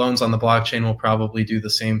 Like loans on the blockchain will probably do the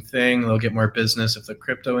same thing. They'll get more business if the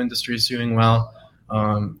crypto industry is doing well.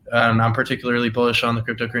 And I'm particularly bullish on the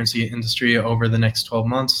cryptocurrency industry over the next 12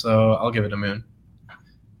 months, so I'll give it a moon.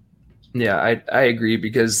 Yeah, I agree,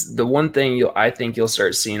 because the one thing I think you'll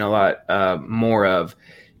start seeing a lot more of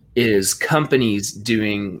is companies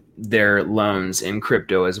doing their loans in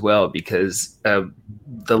crypto as well, because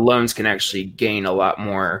the loans can actually gain a lot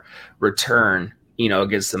more return,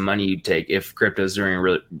 against the money you take if crypto is doing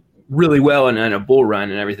really, really well and in a bull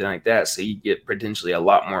run and everything like that. So you get potentially a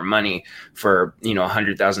lot more money for,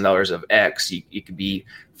 $100,000 of X. You could be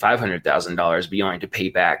 $500,000, but you only have to pay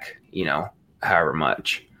back, however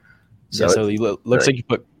much. So it looks like you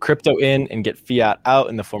put crypto in and get fiat out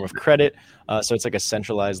in the form of credit. So it's like a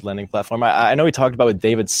centralized lending platform. I know we talked about with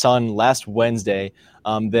David Sun last Wednesday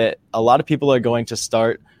that a lot of people are going to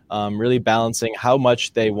start really balancing how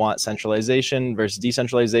much they want centralization versus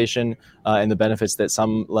decentralization and the benefits that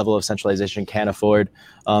some level of centralization can afford.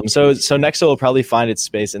 So Nexo will probably find its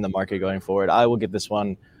space in the market going forward. I will give this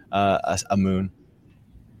one a moon.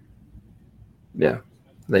 Yeah,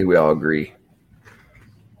 I think we all agree.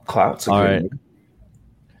 Clout's all right.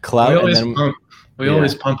 Clout. We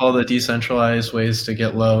always pump all the decentralized ways to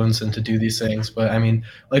get loans and to do these things. But I mean,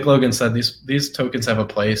 like Logan said, these tokens have a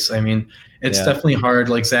place. I mean, it's definitely hard.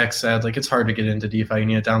 Like Zach said, like it's hard to get into DeFi. You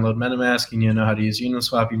need to download MetaMask. You need to know how to use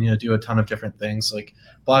Uniswap. You need to do a ton of different things. Like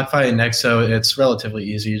BlockFi and Nexo, it's relatively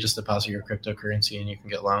easy. You just deposit your cryptocurrency and you can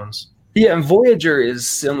get loans. Yeah, and Voyager is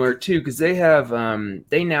similar too, because they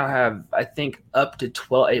now have, I think, up to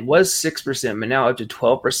 12. It was 6%, but now up to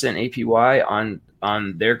 12% APY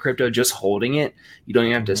on their crypto, just holding it. You don't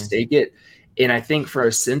even have to stake it. And I think for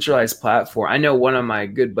a centralized platform, I know one of my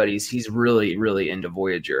good buddies, he's really, really into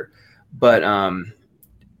Voyager, but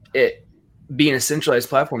it being a centralized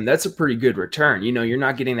platform, that's a pretty good return. You're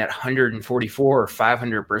not getting that 144 or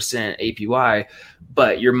 500% APY,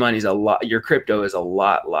 but your crypto is a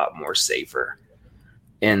lot more safer.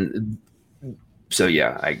 And so,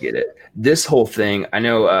 yeah, I get it. This whole thing, I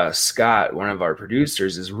know Scott, one of our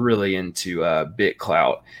producers, is really into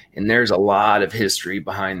BitClout, and there's a lot of history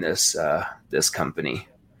behind this company.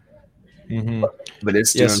 But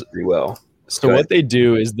it's doing pretty well. So what they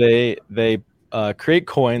do is they create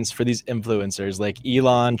coins for these influencers like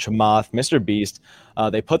Elon, Chamath, Mr. Beast.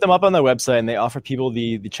 They put them up on their website and they offer people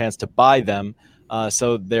the chance to buy them.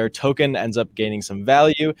 So their token ends up gaining some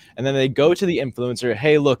value. And then they go to the influencer,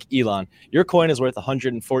 hey, look, Elon, your coin is worth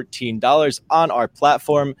 $114 on our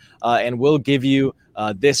platform, and we'll give you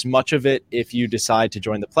this much of it if you decide to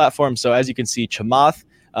join the platform. So as you can see, Chamath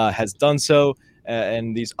has done so.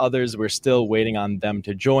 And these others, we're still waiting on them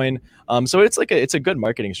to join. So it's a good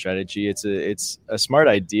marketing strategy. It's a smart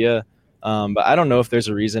idea, but I don't know if there's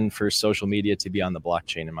a reason for social media to be on the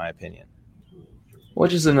blockchain, in my opinion.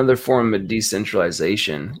 Which is another form of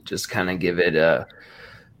decentralization. Just kind of give it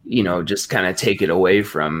just kind of take it away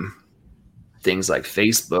from things like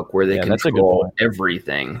Facebook, where they control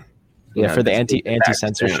everything. For the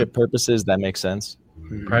anti-censorship purposes, that makes sense.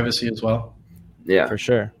 Privacy as well. Yeah, for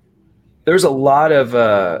sure. There's a lot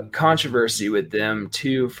of controversy with them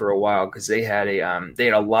too for a while, because they had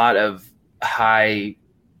a lot of high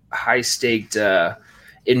staked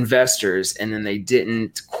investors, and then they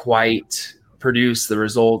didn't quite produce the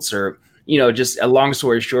results, or just a long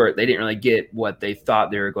story short, they didn't really get what they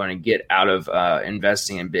thought they were going to get out of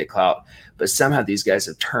investing in BitClout. But somehow these guys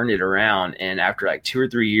have turned it around, and after like 2 or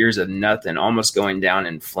 3 years of nothing, almost going down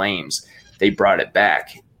in flames, they brought it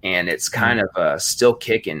back. And it's kind of still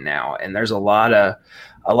kicking now. And there's a lot of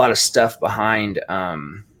stuff behind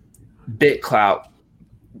BitClout,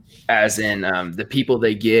 as in the people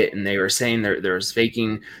they get. And they were saying there's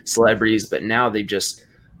faking celebrities, but now they just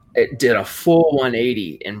did a full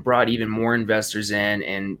 180 and brought even more investors in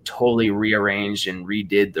and totally rearranged and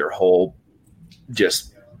redid their whole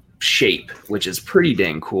just shape, which is pretty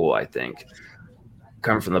dang cool, I think.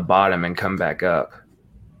 Come from the bottom and come back up.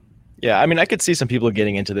 Yeah, I mean, I could see some people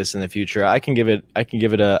getting into this in the future. I can give it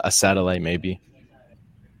a satellite, maybe.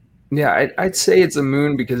 Yeah, I'd say it's a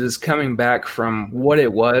moon, because it's coming back from what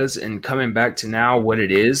it was and coming back to now what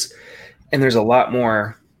it is. And there's a lot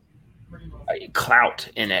more clout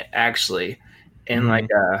in it, actually. And like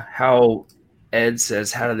how Ed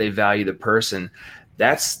says, how do they value the person?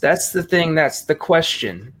 That's the thing. That's the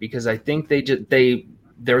question, because I think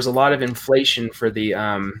there was a lot of inflation for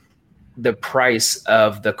the price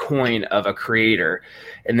of the coin of a creator,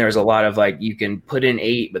 and there's a lot of you can put in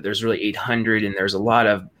 8, but there's really 800, and there's a lot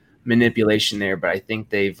of manipulation there. But I think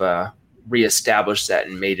they've reestablished that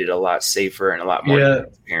and made it a lot safer and a lot more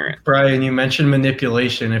transparent. Brian, you mentioned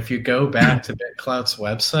manipulation. If you go back to BitClout's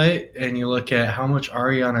website and you look at how much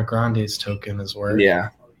Ariana Grande's token is worth,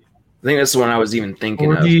 I think that's the one I was even thinking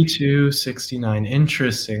 42.69.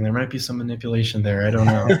 Interesting. There might be some manipulation there. I don't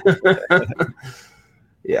know.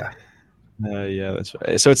 Yeah. Yeah, that's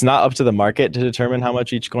right. So it's not up to the market to determine how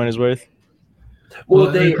much each coin is worth? Well,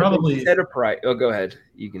 Well, they they probably- set a price. Oh, go ahead.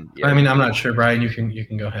 You can. Yeah. I mean, I'm not sure, Brian. You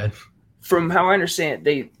can go ahead. From how I understand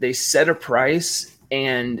it, they set a price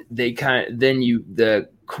and they the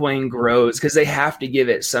coin grows because they have to give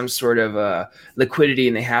it some sort of liquidity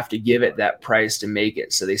and they have to give it that price to make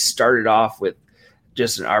it. So they started off with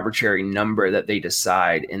just an arbitrary number that they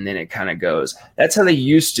decide, and then it kind of goes. That's how they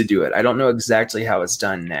used to do it. I don't know exactly how it's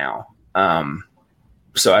done now.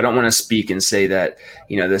 So I don't want to speak and say that,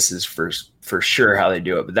 this is for sure how they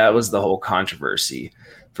do it, but that was the whole controversy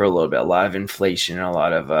for a little bit. A lot of inflation and a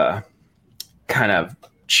lot of kind of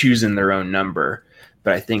choosing their own number.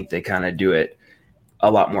 But I think they kind of do it a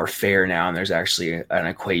lot more fair now, and there's actually an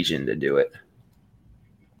equation to do it.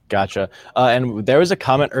 Gotcha. And there was a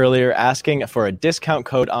comment earlier asking for a discount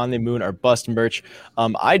code on the Moon or Bust merch.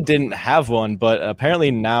 I didn't have one, but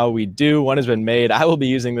apparently now we do. One has been made. I will be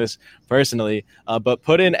using this personally, but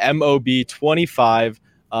put in MOB25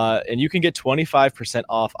 and you can get 25%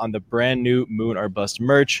 off on the brand new Moon or Bust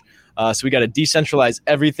merch. So we got a decentralized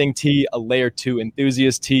everything tee, a layer 2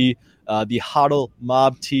 enthusiast tee, the HODL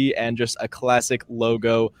mob tee, and just a classic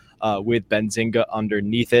logo with Benzinga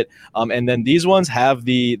underneath it. And then these ones have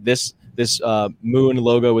this moon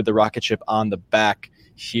logo with the rocket ship on the back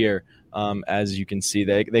here. As you can see,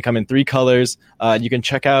 they come in 3 colors. You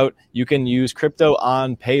can use crypto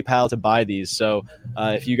on PayPal to buy these. So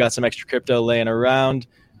if you got some extra crypto laying around,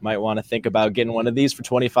 might want to think about getting one of these for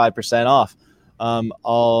 25% off.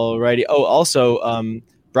 Alrighty. Oh, also,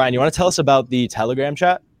 Brian, you want to tell us about the Telegram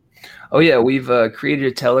chat? Oh yeah, we've created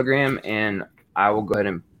a Telegram, and I will go ahead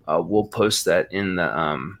and we'll post that in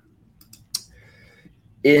the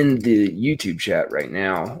YouTube chat right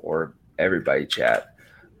now, or everybody chat.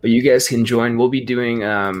 But you guys can join. We'll be doing,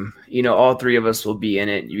 all 3 of us will be in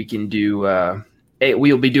it. We can do,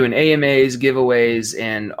 we'll be doing AMAs, giveaways,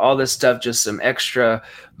 and all this stuff. Just some extra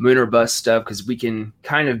Moon or Bust stuff because we can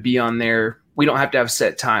kind of be on there. We don't have to have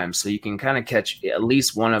set times, so you can kind of catch at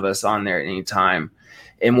least one of us on there at any time.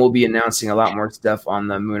 And we'll be announcing a lot more stuff on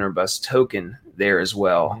the Moon or Bust token there as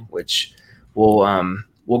well, which we'll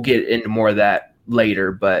get into more of that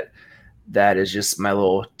later. But that is just my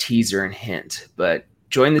little teaser and hint. But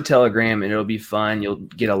join the Telegram and it'll be fun. You'll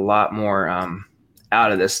get a lot more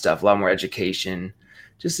out of this stuff, a lot more education.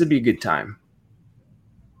 Just to be a good time.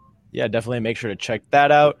 Yeah, definitely make sure to check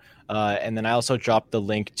that out. And then I also dropped the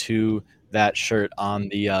link to that shirt on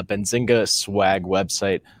the Benzinga swag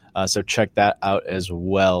website. So check that out as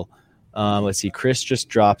well. Let's see. Chris just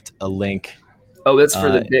dropped a link. Oh, that's for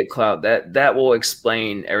the BitClout. That will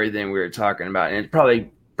explain everything we were talking about, and it's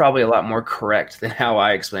probably a lot more correct than how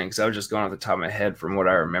I explained because I was just going off the top of my head from what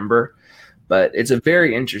I remember. But it's a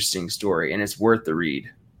very interesting story, and it's worth the read.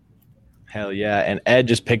 Hell yeah! And Ed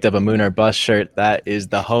just picked up a Moon or Bust shirt. That is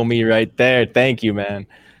the homie right there. Thank you, man.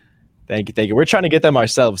 Thank you. We're trying to get them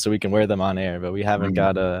ourselves so we can wear them on air, but we haven't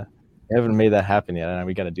haven't made that happen yet. And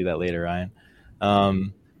we got to do that later, Ryan.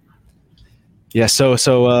 Yeah. So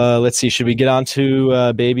let's see. Should we get on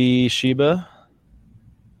to Baby Shiba?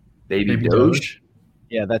 Baby Doge?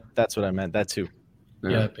 Yeah, that's what I meant. That too.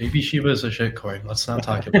 Yeah, Baby Shiba is a shit coin. Let's not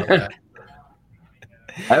talk about that.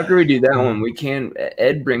 After we do that one, we can.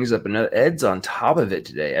 Ed brings up Ed's on top of it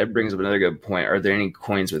today. Ed brings up another good point. Are there any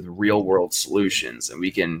coins with real world solutions? And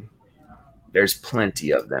we can. There's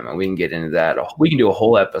plenty of them, and we can get into that. We can do a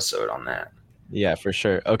whole episode on that. Yeah, for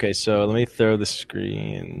sure. Okay, so let me throw the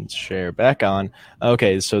screen share back on.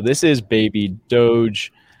 Okay, so this is Baby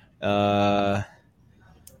Doge. You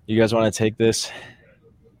guys want to take this?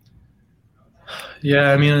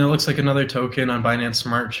 Yeah, I mean, it looks like another token on Binance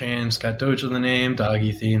Smart Chain. It's got Doge in the name,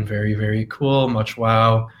 doggy theme, very, very cool, much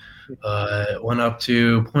wow. It went up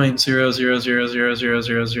to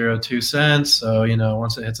 0.0000002 cents. So,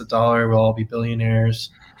 once it hits $1, we'll all be billionaires.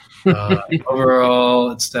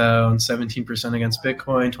 Overall, it's down 17% against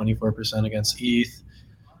Bitcoin, 24% against ETH.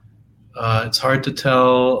 It's hard to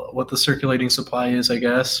tell what the circulating supply is, I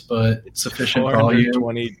guess, but sufficient volume.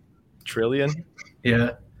 420 trillion?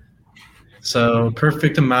 Yeah. So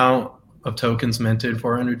perfect amount of tokens minted,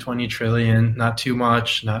 420 trillion. Not too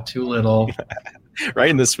much, not too little. Right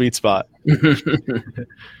in the sweet spot. We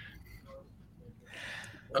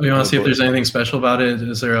want to see if there's anything special about it.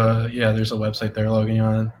 Is there there's a website there, Logan. You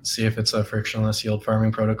want to see if it's a frictionless yield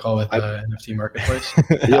farming protocol with NFT marketplace?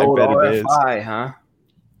 The old RFI, huh?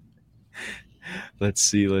 Let's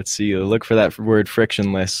see. Look for that word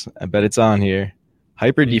frictionless. I bet it's on here.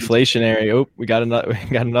 Hyper deflationary. Oh, we got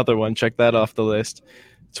another one. Check that off the list.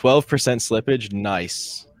 12% slippage.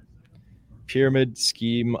 Nice. Pyramid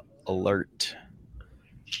scheme alert.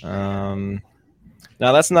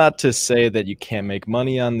 Now, that's not to say that you can't make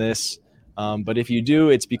money on this, but if you do,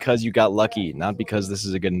 it's because you got lucky, not because this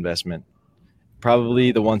is a good investment.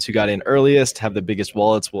 Probably the ones who got in earliest have the biggest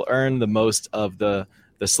wallets will earn the most of the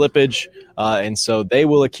slippage, and so they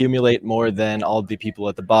will accumulate more than all the people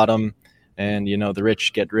at the bottom, and the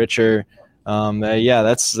rich get richer.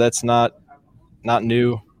 That's not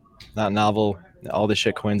new, not novel. All the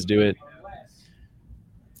shit coins do it.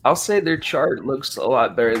 I'll say their chart looks a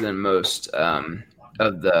lot better than most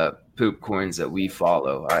of the poop coins that we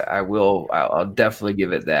follow. I'll definitely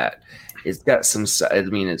give it that. It's got some,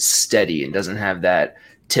 it's steady and doesn't have that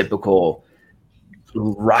typical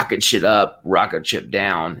rocket shit up, rocket ship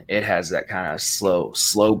down. It has that kind of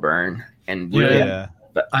slow burn. And really,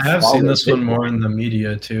 But I have seen this one more in the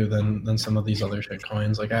media too than some of these other shit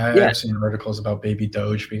coins. Like I've seen articles about Baby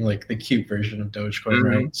Doge being like the cute version of Dogecoin,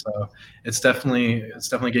 right? So it's definitely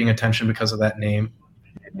getting attention because of that name.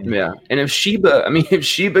 Yeah, and if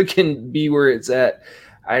Shiba can be where it's at,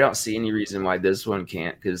 I don't see any reason why this one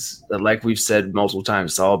can't. Because like we've said multiple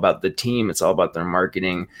times, it's all about the team. It's all about their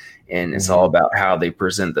marketing, and it's all about how they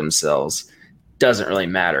present themselves. Doesn't really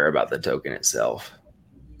matter about the token itself.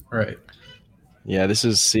 Right. Yeah, this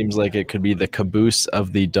seems like it could be the caboose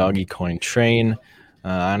of the doggy coin train.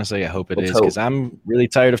 Honestly, I hope it is, because I'm really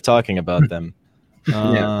tired of talking about them.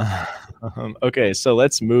 Okay, so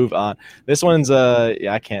let's move on. This one's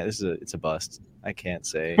I can't. It's a bust. I can't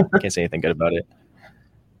say anything good about it.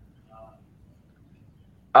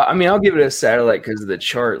 I'll give it a satellite because the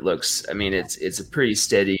chart looks. It's a pretty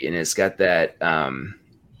steady, and it's got that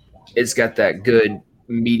good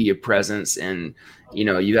media presence, and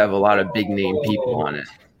you have a lot of big name people on it.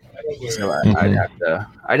 So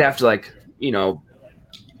I'd have to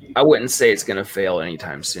I wouldn't say it's going to fail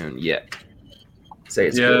anytime soon yet. Say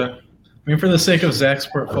it's good. For the sake of Zach's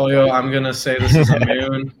portfolio, I'm going to say this is a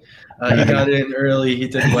moon. He got in early. He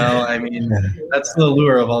did well. That's the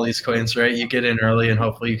lure of all these coins, right? You get in early and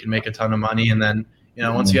hopefully you can make a ton of money. And then,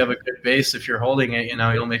 once you have a good base, if you're holding it,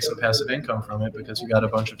 you'll make some passive income from it because you got a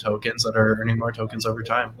bunch of tokens that are earning more tokens over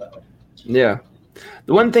time. Yeah.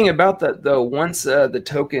 The one thing about that, though, once the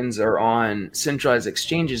tokens are on centralized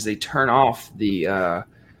exchanges, they turn off the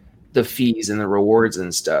fees and the rewards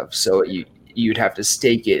and stuff. So you'd have to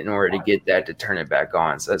stake it in order to get that to turn it back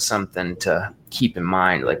on. So that's something to keep in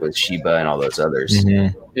mind, like with Shiba and all those others.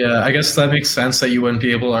 Mm-hmm. Yeah, I guess that makes sense that you wouldn't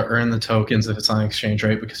be able to earn the tokens if it's on exchange,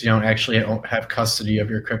 right? Because you don't actually have custody of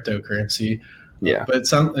your cryptocurrency. Yeah. But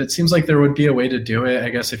it seems like there would be a way to do it, I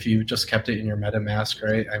guess, if you just kept it in your MetaMask,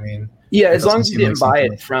 right? Yeah, as long as you didn't buy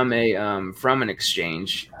it from an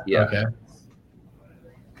exchange. Yeah. Okay.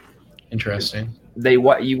 Interesting. You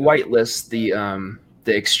whitelist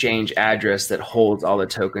the exchange address that holds all the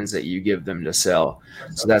tokens that you give them to sell.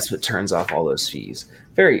 So that's what turns off all those fees.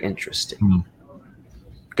 Very interesting.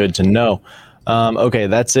 Good to know. Okay,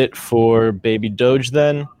 that's it for Baby Doge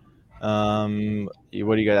then.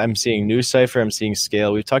 What do you guys? I'm seeing New Cipher. I'm seeing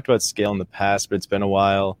Scale. We've talked about Scale in the past, but it's been a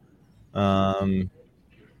while.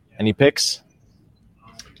 Any picks? I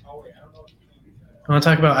want to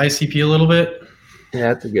talk about ICP a little bit.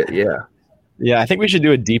 Yeah, that's a good. Yeah. Yeah, I think we should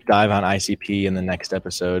do a deep dive on ICP in the next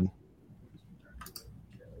episode.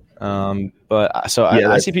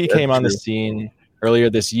 ICP came on the scene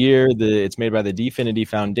earlier this year. It's made by the Dfinity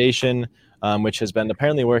Foundation, which has been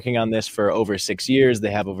apparently working on this for over 6 years.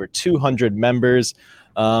 They have over 200 members,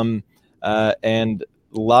 and a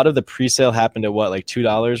lot of the pre-sale happened at what, like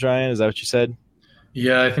 $2, Ryan? Is that what you said?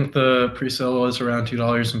 Yeah, I think the pre-sale was around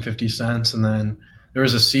 $2.50, and then there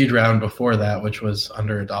was a seed round before that, which was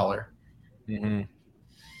under $1. Mm-hmm.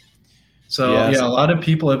 So a lot of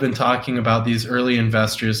people have been talking about these early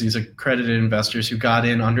investors, these accredited investors who got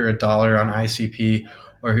in under $1 on ICP,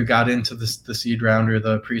 or who got into the seed round or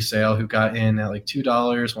the pre-sale, who got in at like $2,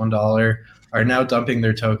 $1, are now dumping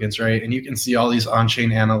their tokens, right? And you can see all these on-chain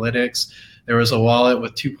analytics. There was a wallet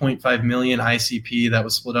with 2.5 million ICP that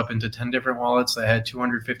was split up into 10 different wallets that had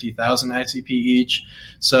 250,000 ICP each.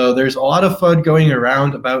 So there's a lot of FUD going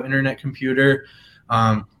around about Internet Computer.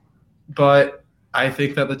 But I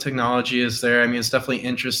think that the technology is there. It's definitely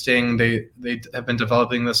interesting. They have been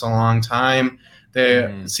developing this a long time.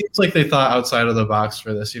 It seems like they thought outside of the box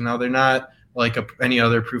for this. They're not like any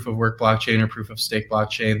other proof of work blockchain or proof of stake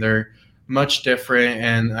blockchain. They're much different.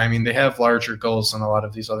 And they have larger goals than a lot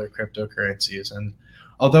of these other cryptocurrencies. And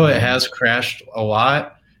although it has crashed a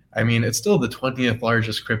lot, I mean, it's still the 20th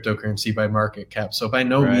largest cryptocurrency by market cap. So by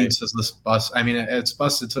no means has this bust. I mean, it's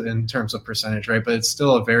busted in terms of percentage, right? But it's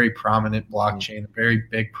still a very prominent blockchain, a very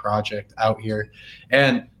big project out here.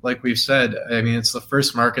 And like we've said, I mean, it's the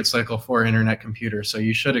first market cycle for internet computers. So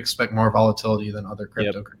you should expect more volatility than other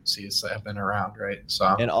cryptocurrencies that have been around, right?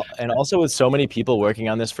 So and also with so many people working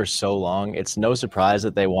on this for so long, it's no surprise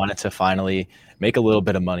that they wanted to finally make a little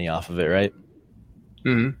bit of money off of it, right?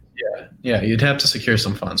 Mm-hmm. Yeah, you'd have to secure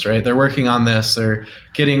some funds, right? They're working on this. They're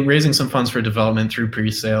raising some funds for development through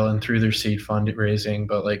pre-sale and through their seed fund raising.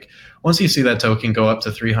 But like once you see that token go up to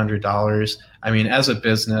 $300, I mean, as a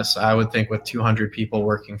business, I would think with 200 people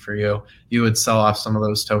working for you, you would sell off some of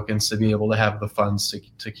those tokens to be able to have the funds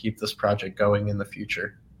to keep this project going in the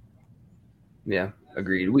future. Yeah,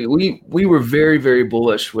 agreed. We were very, very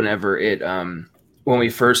bullish whenever when we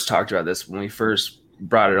first talked about this, when we first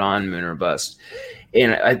brought it on, Moon or Bust.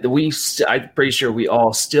 And I'm pretty sure we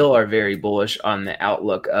all still are very bullish on the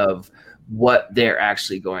outlook of what they're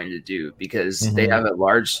actually going to do, because they have a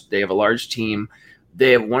large team.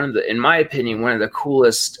 They have in my opinion, one of the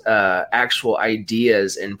coolest actual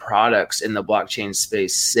ideas and products in the blockchain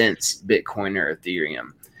space since Bitcoin or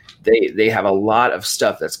Ethereum. They have a lot of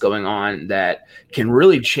stuff that's going on that can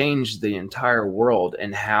really change the entire world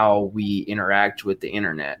and how we interact with the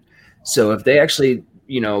internet. So if they actually,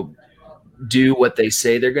 do what they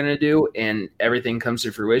say they're going to do and everything comes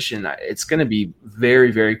to fruition, it's going to be very,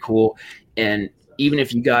 very cool. And even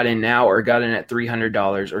if you got in now or got in at $300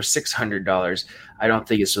 or $600, I don't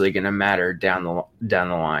think it's really going to matter down the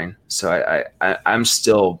line. So I'm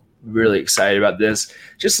still really excited about this.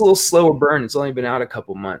 Just a little slower burn. It's only been out a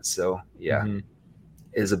couple months. So yeah,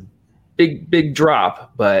 It's a big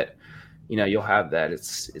drop, but you'll have that.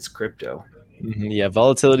 It's crypto. Yeah,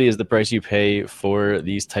 volatility is the price you pay for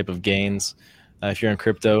these type of gains. If you're in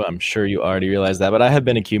crypto, I'm sure you already realize that. But I have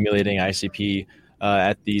been accumulating ICP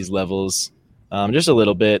at these levels just a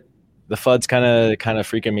little bit. The FUD's kind of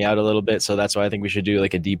freaking me out a little bit, so that's why I think we should do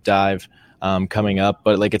like a deep dive coming up.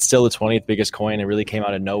 But like it's still the 20th biggest coin. It really came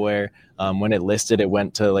out of nowhere. When it listed, it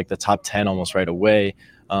went to like the top 10 almost right away.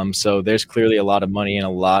 So there's clearly a lot of money and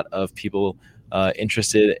a lot of people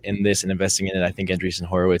interested in this and investing in it. I think Andreessen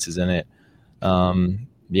Horowitz is in it.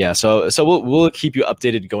 So we'll keep you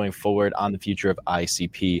updated going forward on the future of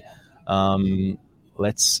ICP.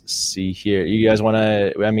 Let's see here. You guys want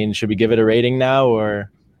to? I mean, should we give it a rating now,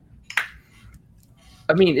 or?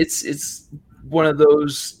 I mean, it's one of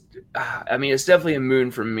those. I mean, it's definitely a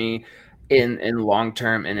Moon from me in long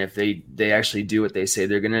term, and if they actually do what they say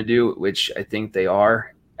they're going to do, which I think they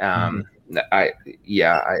are.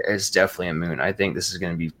 It's definitely a Moon. I think this is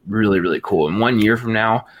going to be really, really cool. And 1 year from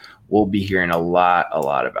now, we'll be hearing a lot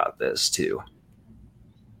about this too.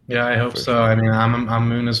 Yeah, I hope so. I mean, I'm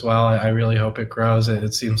Moon as well. I really hope it grows.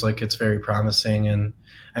 It seems like it's very promising, and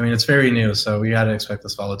I mean, it's very new, so we got to expect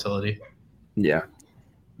this volatility. Yeah.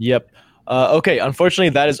 Yep. Okay, unfortunately,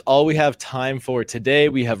 that is all we have time for today.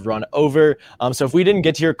 We have run over. So if we didn't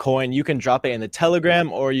get to your coin, you can drop it in the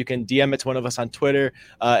Telegram or you can DM it to one of us on Twitter,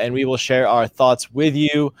 and we will share our thoughts with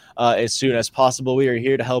you as soon as possible. We are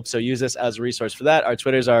here to help, so use this as a resource for that. Our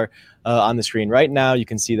Twitters are on the screen right now. You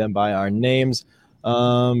can see them by our names.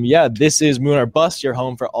 This is Moon or Bust, your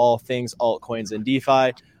home for all things altcoins and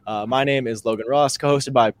DeFi. My name is Logan Ross,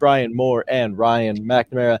 co-hosted by Brian Moore and Ryan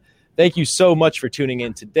McNamara. Thank you so much for tuning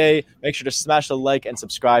in today. Make sure to smash the like and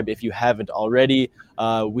subscribe if you haven't already.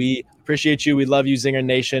 We appreciate you. We love you, Zinger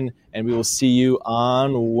Nation, and we will see you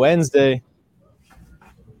on Wednesday.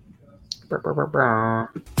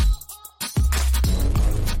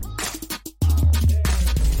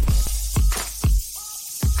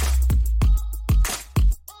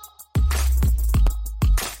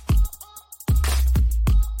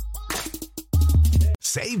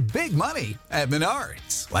 Save big money at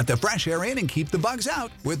Menards. Let the fresh air in and keep the bugs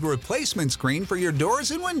out with replacement screen for your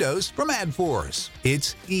doors and windows from AdForce.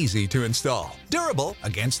 It's easy to install, durable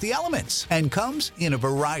against the elements, and comes in a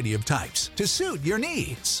variety of types to suit your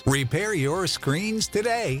needs. Repair your screens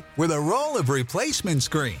today with a roll of replacement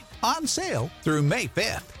screen on sale through May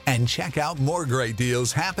 5th. And check out more great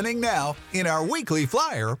deals happening now in our weekly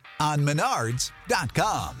flyer on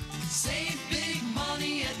Menards.com. Save big